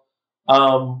 So,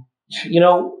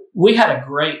 we had a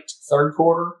great third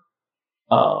quarter.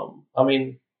 I'm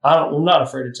not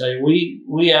afraid to tell you,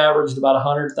 we averaged about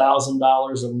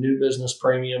 $100,000 of new business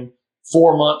premium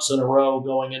 4 months in a row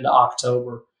going into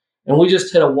October. And we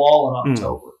just hit a wall in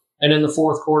October. And in the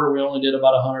fourth quarter, we only did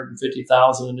about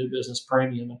 $150,000 in new business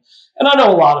premium. And I know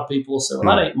a lot of people will say,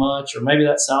 well, that ain't much, or maybe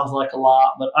that sounds like a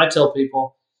lot. But I tell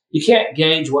people, you can't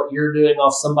gauge what you're doing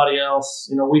off somebody else.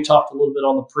 We talked a little bit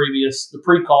on the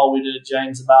pre-call we did,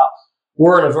 James, about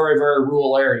we're in a very, very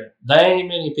rural area. There ain't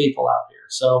many people out here.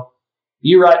 So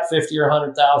you write $50,000 or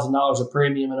 $100,000 of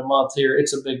premium in a month here,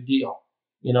 it's a big deal.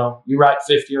 You write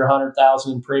 $50,000 or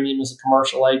 $100,000 in premium as a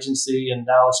commercial agency in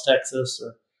Dallas, Texas,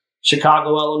 or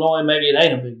Chicago, Illinois, maybe it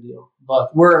ain't a big deal.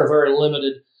 But we're in a very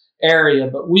limited area.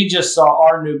 But we just saw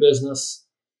our new business,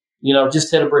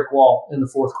 just hit a brick wall in the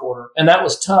fourth quarter. And that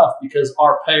was tough because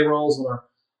our payrolls and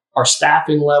our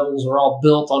staffing levels are all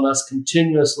built on us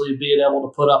continuously being able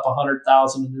to put up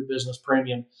 $100,000 in new business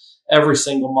premium every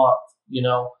single month,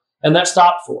 and that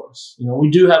stopped for us.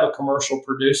 We do have a commercial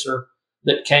producer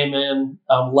that came in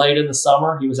late in the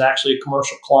summer. He was actually a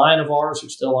commercial client of ours who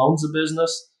still owns the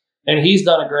business, and he's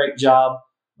done a great job.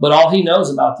 But all he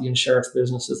knows about the insurance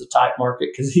business is a tight market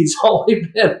because he's only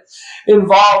been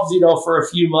involved, for a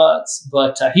few months.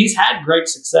 But he's had great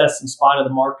success in spite of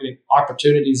the marketing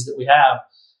opportunities that we have.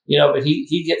 but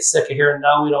he gets sick of hearing,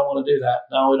 no, we don't want to do that.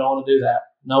 No, we don't want to do that.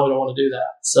 No, we don't want to do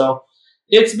that. So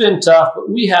it's been tough, but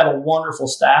we have a wonderful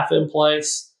staff in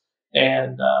place.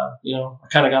 And, I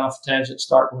kind of got off the tangent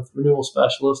starting with renewal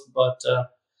specialist, but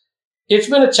it's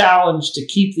been a challenge to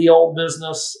keep the old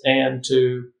business and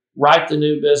to write the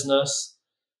new business.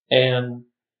 And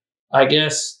I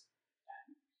guess,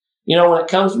 when it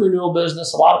comes to renewal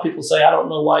business, a lot of people say, I don't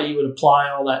know why you would apply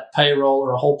all that payroll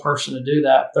or a whole person to do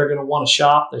that. If they're going to want to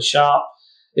shop, they shop.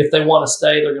 If they want to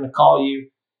stay, they're going to call you.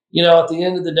 At the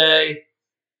end of the day,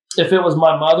 if it was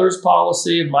my mother's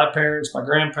policy and my parents, my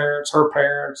grandparents, her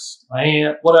parents, my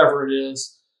aunt, whatever it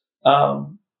is, I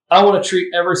want to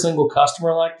treat every single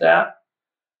customer like that.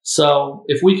 So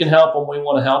if we can help them, we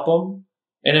want to help them.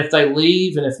 And if they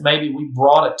leave, and if maybe we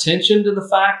brought attention to the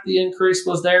fact the increase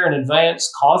was there in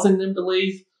advance, causing them to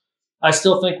leave, I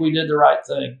still think we did the right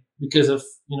thing. Because if,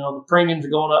 the premiums are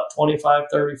going up 25,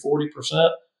 30,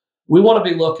 40%, we want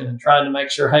to be looking and trying to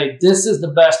make sure, hey, this is the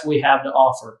best we have to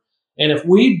offer. And if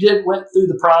we went through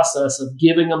the process of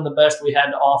giving them the best we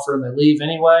had to offer and they leave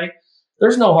anyway,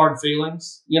 there's no hard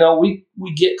feelings.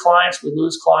 We get clients, we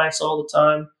lose clients all the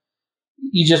time.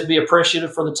 You just be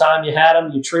appreciative for the time you had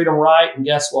them. You treat them right. And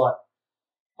guess what?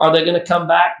 Are they going to come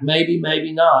back? Maybe,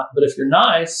 maybe not. But if you're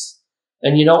nice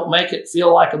and you don't make it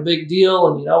feel like a big deal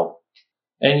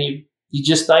and you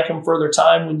just thank them for their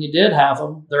time when you did have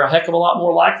them, they're a heck of a lot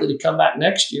more likely to come back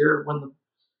next year when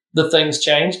the things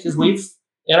change, because we've,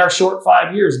 in our short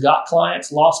 5 years, got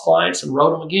clients, lost clients, and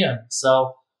wrote them again.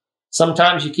 So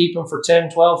sometimes you keep them for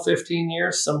 10, 12, 15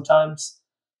 years. Sometimes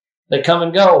they come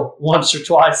and go once or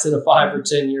twice in a 5 or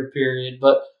 10 year period.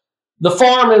 But the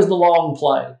farm is the long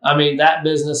play. I mean, that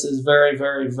business is very,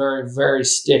 very, very, very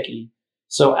sticky.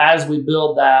 So as we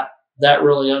build that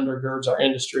really undergirds our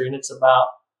industry. And it's about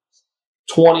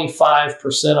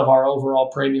 25% of our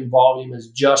overall premium volume is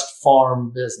just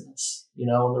farm business, and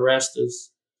the rest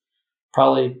is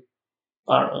probably,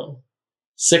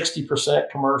 60%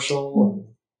 commercial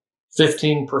and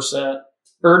 15%.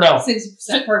 Or no,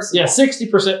 60% personal. Yeah,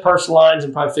 60% personal lines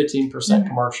and probably 15%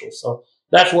 commercial. So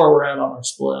that's where we're at on our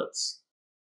splits.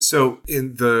 So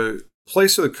in the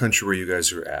place of the country where you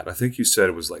guys are at, I think you said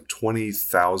it was like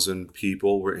 20,000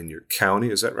 people were in your county.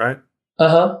 Is that right?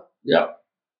 Yeah.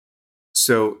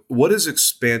 So what does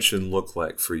expansion look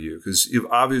like for you? Because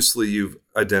you've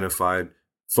identified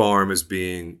farm as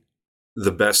being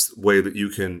the best way that you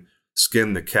can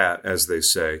skin the cat, as they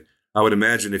say. I would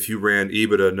imagine if you ran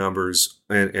EBITDA numbers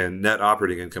and net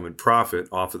operating income and profit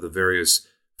off of the various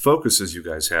focuses you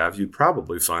guys have, you'd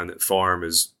probably find that farm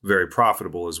is very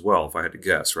profitable as well, if I had to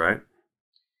guess, right?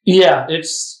 Yeah,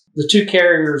 it's the two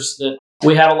carriers that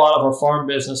we have a lot of our farm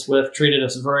business with treated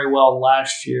us very well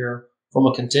last year from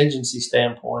a contingency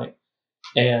standpoint.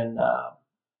 And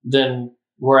then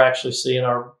we're actually seeing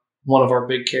one of our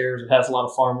big carriers that has a lot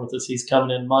of farm with us. He's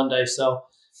coming in Monday. So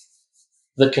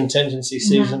the contingency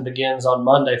season begins on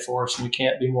Monday for us, and we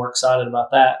can't be more excited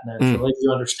about that. Naturally,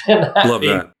 you understand that. Love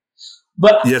that.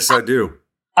 But yes, I do.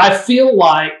 I feel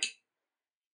like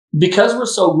because we're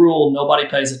so rural, nobody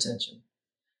pays attention.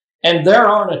 And there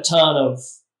aren't a ton of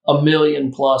 $1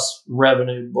 million+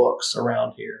 revenue books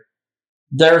around here.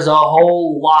 There's a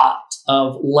whole lot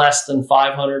of less than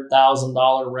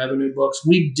 $500,000 revenue books.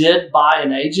 We did buy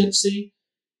an agency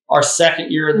our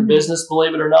second year in the business,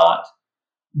 believe it or not.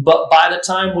 But by the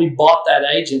time we bought that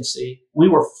agency, we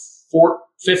were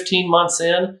 15 months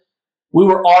in. We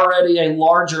were already a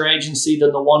larger agency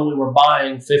than the one we were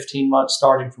buying 15 months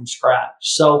starting from scratch.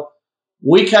 So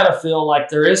we kind of feel like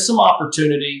there is some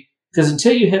opportunity, because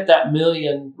until you hit that $1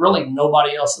 million, really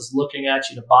nobody else is looking at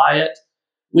you to buy it.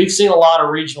 We've seen a lot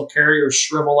of regional carriers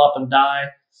shrivel up and die.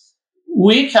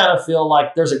 We kind of feel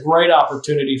like there's a great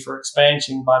opportunity for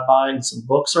expansion by buying some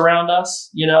books around us,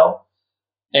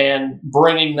 and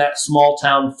bringing that small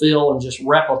town feel and just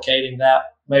replicating that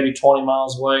maybe 20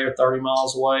 miles away or 30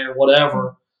 miles away or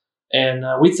whatever. And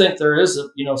we think there is,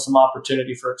 some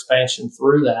opportunity for expansion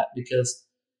through that, because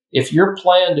if your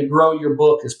plan to grow your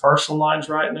book is personal lines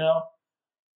right now,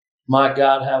 my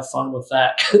God, have fun with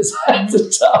that, because that's a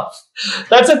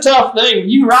tough thing.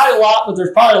 You write a lot, but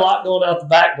there's probably a lot going out the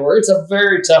back door. It's a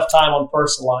very tough time on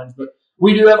personal lines, but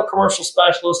we do have a commercial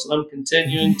specialist, and I'm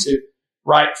continuing to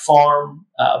write farm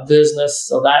business.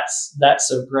 So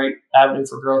that's a great avenue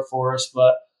for growth for us.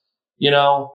 But,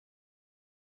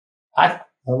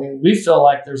 we feel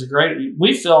like there's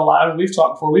we've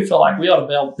talked before, we feel like we ought to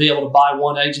be able to buy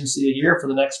one agency a year for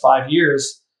the next 5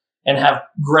 years and have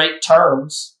great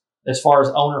terms as far as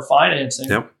owner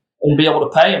financing, and be able to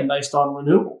pay them based on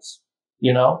renewals,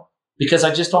 because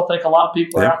I just don't think a lot of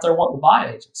people are out there wanting to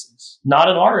buy agencies. Not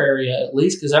in our area, at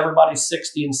least, because everybody's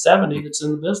 60 and 70 that's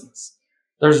in the business.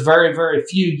 There's very, very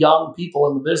few young people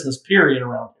in the business, period,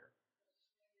 around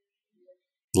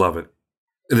here. Love it.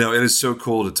 It is so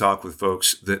cool to talk with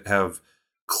folks that have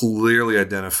clearly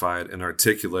identified and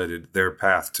articulated their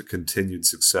path to continued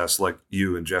success like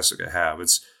you and Jessica have.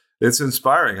 It's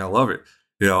inspiring. I love it.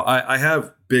 I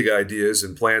have big ideas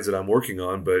and plans that I'm working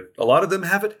on, but a lot of them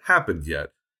haven't happened yet.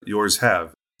 Yours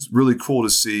have. It's really cool to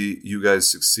see you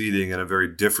guys succeeding in a very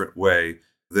different way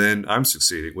than I'm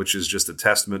succeeding, which is just a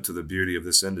testament to the beauty of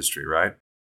this industry, right?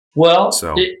 Well,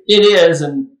 it is.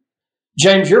 And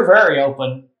James, you're very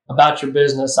open about your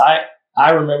business.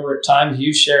 I remember at times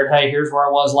you shared, hey, here's where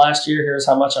I was last year. Here's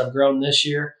how much I've grown this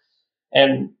year.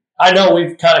 And I know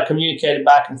we've kind of communicated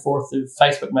back and forth through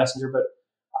Facebook Messenger, but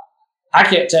I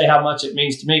can't tell you how much it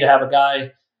means to me to have a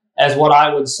guy as what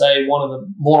I would say one of the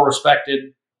more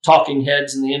respected talking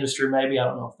heads in the industry. Maybe, I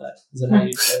don't know if that is how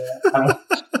you say that.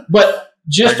 But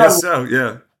just on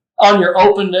your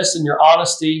openness and your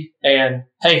honesty, and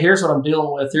hey, here's what I'm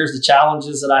dealing with. Here's the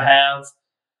challenges that I have,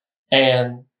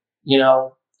 and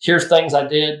here's things I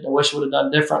did. I wish I would have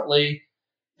done differently.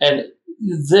 And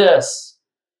this,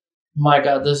 my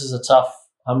God, this is a tough.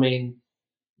 I mean,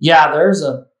 there's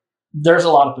a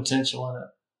lot of potential in it,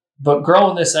 but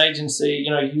growing this agency,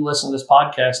 you listen to this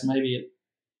podcast, maybe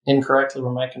incorrectly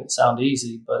we're making it sound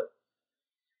easy, but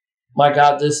my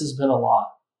God, this has been a lot.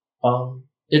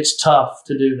 It's tough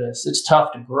to do this. It's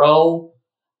tough to grow.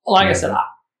 Like I said,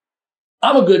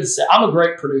 I'm a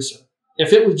great producer.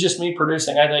 If it was just me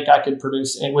producing, I think I could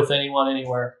produce with anyone,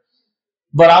 anywhere.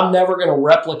 But I'm never going to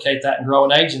replicate that and grow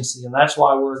an agency. And that's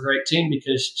why we're a great team,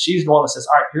 because she's the one that says,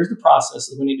 all right, here's the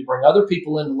process. We need to bring other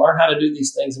people in to learn how to do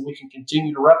these things, and we can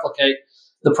continue to replicate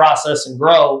the process and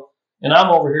grow. And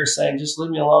I'm over here saying, just leave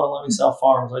me alone and let me sell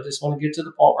farms. I just want to get to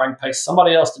the point where I can pay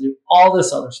somebody else to do all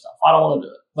this other stuff. I don't want to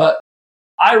do it. But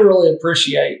I really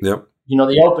appreciate,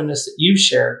 the openness that you've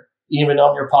shared, even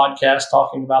on your podcast,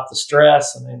 talking about the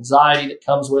stress and the anxiety that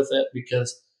comes with it,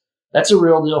 because that's a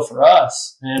real deal for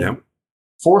us. And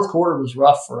fourth quarter was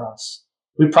rough for us.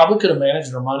 We probably could have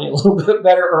managed our money a little bit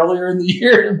better earlier in the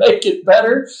year to make it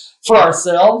better for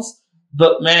ourselves.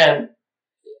 But man,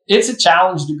 it's a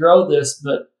challenge to grow this,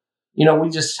 but we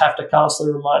just have to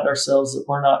constantly remind ourselves that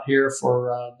we're not here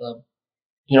for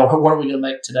what are we going to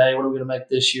make today? What are we going to make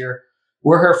this year?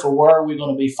 We're here for where are we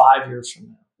going to be 5 years from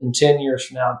now, in 10 years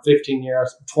from now, in 15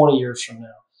 years, 20 years from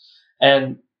now.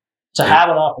 And to have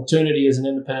an opportunity as an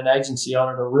independent agency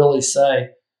owner to really say,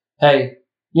 hey,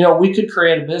 we could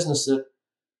create a business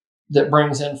that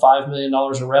brings in $5 million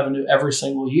of revenue every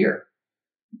single year.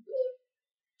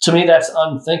 To me, that's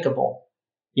unthinkable.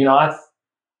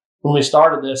 When we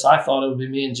started this, I thought it would be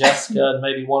me and Jessica and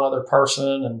maybe one other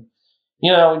person. And,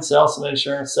 we'd sell some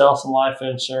insurance, sell some life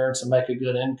insurance, and make a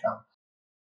good income.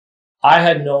 I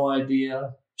had no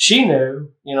idea. She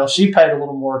knew, she paid a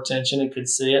little more attention and could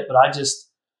see it, but I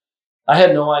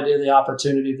had no idea the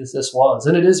opportunity that this was.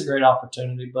 And it is a great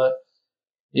opportunity, but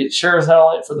it sure as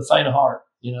hell ain't for the faint of heart,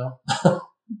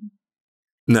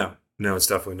 No, it's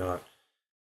definitely not.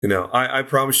 I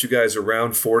promised you guys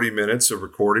around 40 minutes of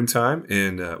recording time,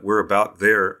 and we're about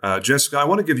there. Jessica, I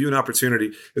want to give you an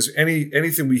opportunity. Is there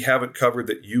anything we haven't covered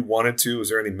that you wanted to? Is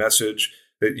there any message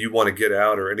that you want to get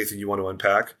out, or anything you want to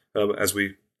unpack as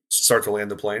we start to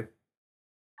land the plane?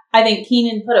 I think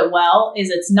Keenan put it well, is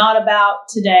it's not about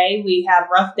today. We have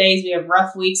rough days, we have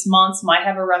rough weeks, months, might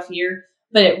have a rough year,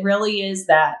 but it really is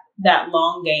that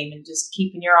long game, and just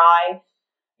keeping your eye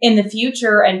in the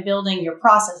future and building your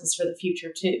processes for the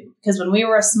future too. Because when we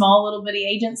were a small little bitty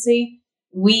agency,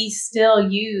 we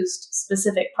still used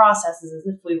specific processes as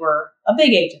if we were a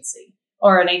big agency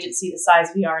or an agency the size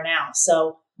we are now.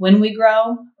 So when we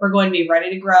grow, we're going to be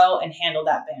ready to grow and handle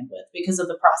that bandwidth because of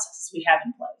the processes we have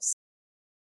in place.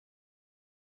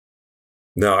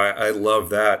 No, I love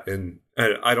that. And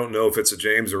I don't know if it's a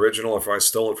James original or if I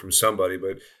stole it from somebody,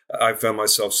 but I found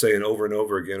myself saying over and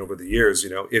over again over the years,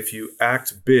 if you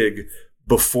act big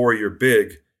before you're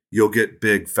big, you'll get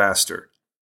big faster.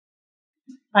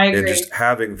 I agree. And just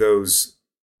having those,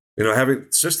 having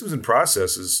systems and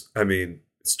processes,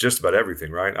 it's just about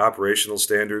everything, right? Operational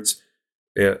standards,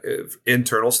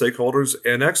 internal stakeholders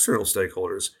and external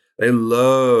stakeholders. They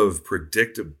love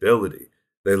predictability.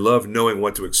 They love knowing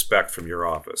what to expect from your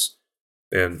office.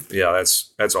 And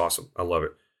that's awesome. I love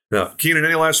it. Now, Keenan,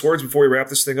 any last words before we wrap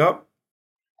this thing up?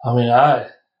 I don't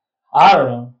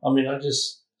know.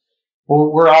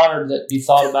 We're honored that you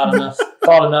thought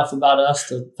enough about us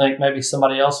to think maybe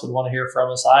somebody else would want to hear from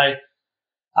us.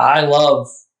 I love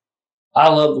I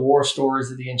love the war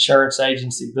stories of the insurance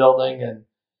agency building. And,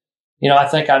 I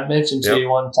think I mentioned to you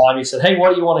one time, you said, hey,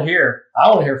 what do you want to hear? I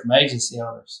want to hear from agency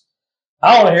owners.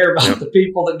 I want to hear about the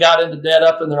people that got into debt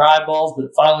up in their eyeballs,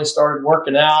 but finally started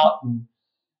working out and,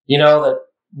 that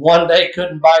one day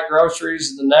couldn't buy groceries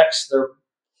and the next they're,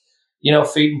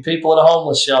 feeding people at a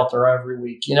homeless shelter every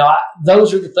week.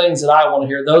 Those are the things that I want to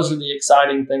hear. Those are the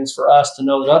exciting things for us to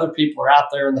know that other people are out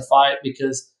there in the fight,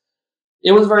 because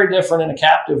it was very different in a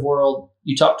captive world.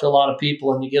 You talk to a lot of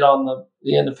people and you get on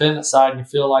the independent side and you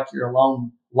feel like you're a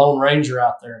lone ranger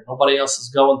out there. Nobody else is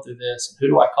going through this. And who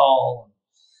do I call?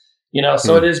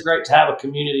 So it is great to have a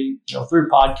community, through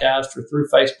podcast or through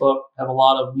Facebook. Have a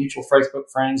lot of mutual Facebook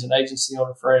friends and agency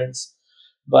owner friends.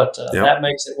 But that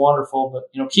makes it wonderful. But,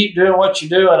 keep doing what you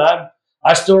do. And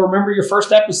I still remember your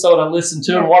first episode I listened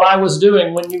to and what I was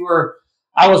doing when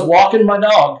I was walking my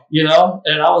dog, and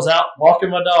I was out walking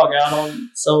my dog out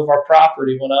on some of our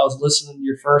property when I was listening to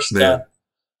your first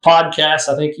podcast.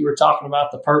 I think you were talking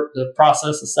about the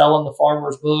process of selling the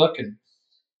farmer's book and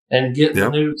getting the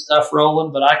new stuff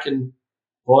rolling. But I don't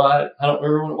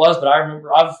remember when it was, but I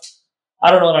remember I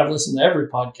don't know that I've listened to every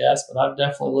podcast, but I've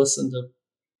definitely listened to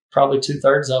probably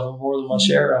 2/3 of them, more than my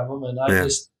share of them. And I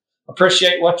just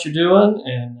appreciate what you're doing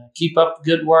and keep up the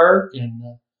good work.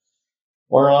 And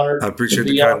we're honored. I appreciate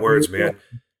the kind words, man.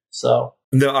 So,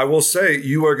 no, I will say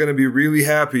you are going to be really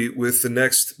happy with the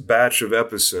next batch of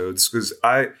episodes, because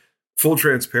full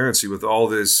transparency, with all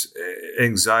this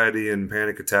anxiety and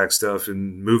panic attack stuff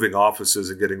and moving offices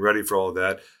and getting ready for all of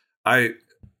that, I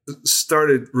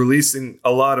started releasing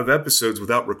a lot of episodes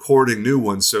without recording new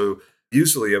ones. So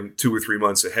usually I'm 2 or 3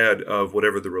 months ahead of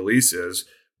whatever the release is,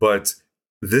 but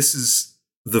this is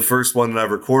the first one that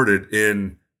I've recorded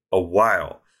in a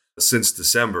while, since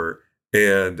December,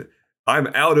 and I'm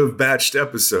out of batched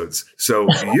episodes. So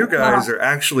you guys are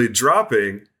actually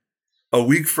dropping a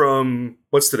week from,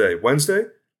 what's today? Wednesday?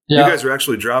 Yeah. You guys are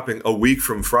actually dropping a week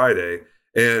from Friday.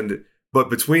 But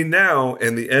between now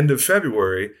and the end of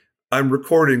February, I'm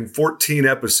recording 14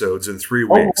 episodes in 3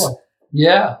 weeks.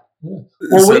 Yeah.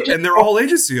 Well, and they're all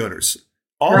agency owners.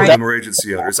 All of them are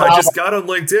agency owners. I just got on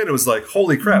LinkedIn and was like,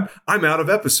 holy crap, I'm out of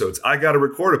episodes. I got to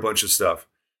record a bunch of stuff.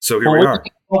 So here we are.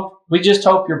 We just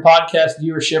hope your podcast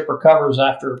viewership recovers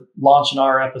after launching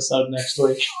our episode next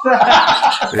week.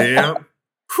 Yeah.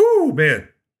 Whew, man.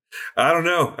 I don't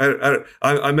know.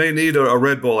 I may need a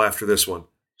Red Bull after this one.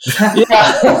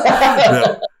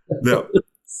 Yeah. No.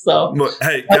 So,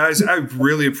 hey, guys, I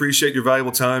really appreciate your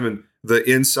valuable time and the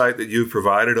insight that you've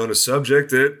provided on a subject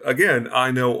that, again,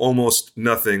 I know almost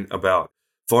nothing about.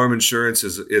 Farm insurance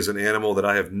is an animal that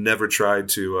I have never tried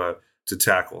to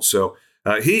tackle. So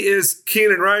he is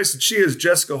Keenan Rice, and she is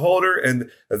Jessica Holder,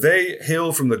 and they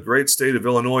hail from the great state of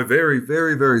Illinois, very,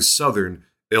 very, very southern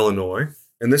Illinois.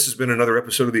 And this has been another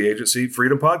episode of the Agency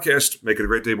Freedom Podcast. Make it a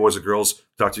great day, boys and girls.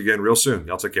 Talk to you again real soon.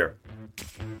 Y'all take care.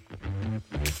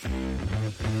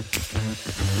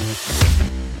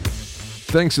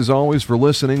 Thanks as always for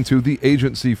listening to the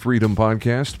Agency Freedom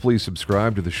Podcast. Please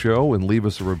subscribe to the show and leave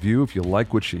us a review if you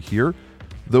like what you hear.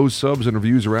 Those subs and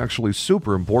reviews are actually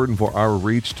super important for our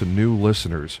reach to new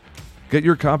listeners. Get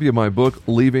your copy of my book,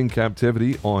 Leaving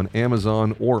Captivity, on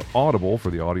Amazon or Audible for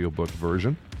the audiobook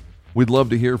version. We'd love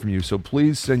to hear from you, so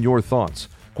please send your thoughts,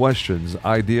 questions,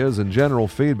 ideas, and general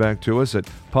feedback to us at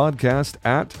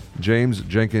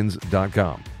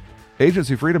podcast@jamesjenkins.com.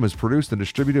 Agency Freedom is produced and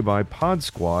distributed by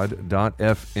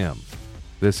podsquad.fm.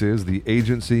 This is the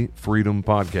Agency Freedom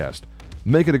Podcast.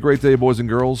 Make it a great day, boys and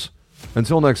girls.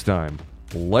 Until next time,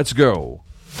 let's go.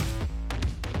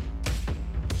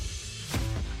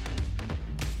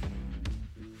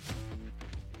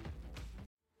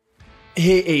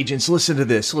 Hey, agents, listen to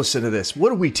this.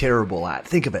 What are we terrible at?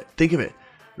 Think of it.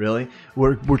 Really?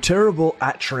 We're terrible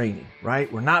at training,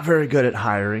 right? We're not very good at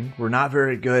hiring. We're not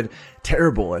very good,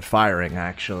 terrible at firing,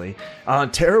 actually.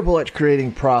 Terrible at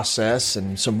creating process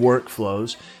and some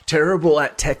workflows. Terrible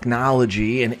at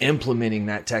technology and implementing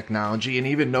that technology and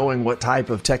even knowing what type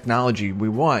of technology we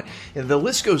want. And the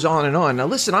list goes on and on. Now,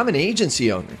 listen, I'm an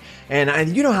agency owner,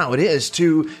 and you know how it is.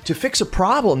 To fix a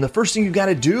problem, the first thing you got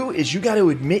to do is you got to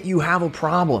admit you have a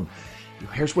problem.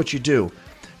 Here's what you do.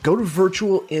 Go to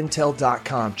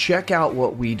virtualintel.com. Check out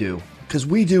what we do, because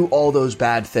we do all those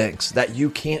bad things that you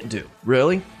can't do,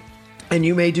 really. And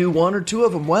you may do one or two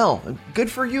of them well. Good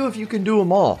for you if you can do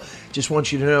them all. Just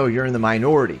want you to know you're in the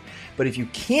minority. But But if you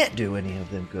can't do any of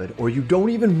them good, or you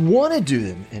don't even want to do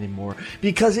them anymore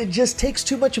because it just takes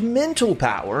too much mental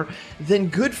power, then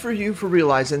good for you for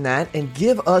realizing that, and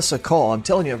give us a call. I'm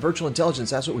telling you, in virtual intelligence,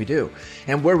 that's what we do.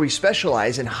 And where we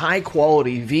specialize in high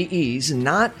quality VEs,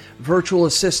 not virtual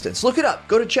assistants. Look it up.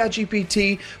 Go to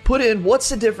ChatGPT, put in what's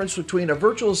the difference between a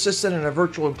virtual assistant and a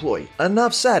virtual employee.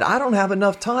 Enough said. I don't have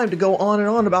enough time to go on and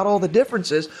on about all the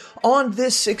differences on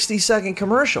this 60-second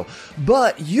commercial,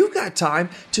 but you've got time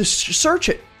to search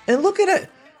it and look at it.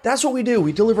 That's what we do.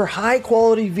 We deliver high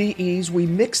quality VEs. We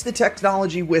mix the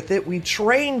technology with it. We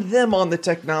train them on the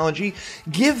technology,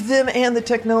 give them and the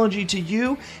technology to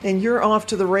you, and you're off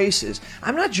to the races.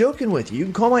 I'm not joking with you. You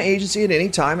can call my agency at any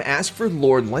time, ask for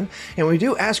Lordland, and we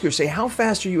do ask her, say, how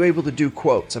fast are you able to do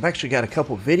quotes? I've actually got a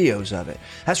couple videos of it.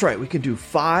 That's right. We can do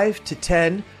 5 to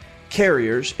 10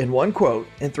 carriers in one quote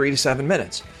in 3 to 7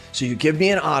 minutes. So you give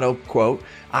me an auto quote,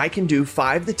 I can do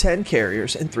 5 to 10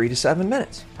 carriers in 3 to 7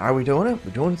 minutes. How are we doing it?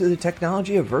 We're doing it through the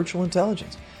technology of virtual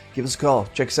intelligence. Give us a call.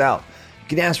 Check us out. You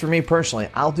can ask for me personally.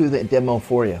 I'll do the demo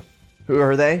for you. Who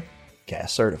are they?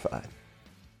 CAS certified.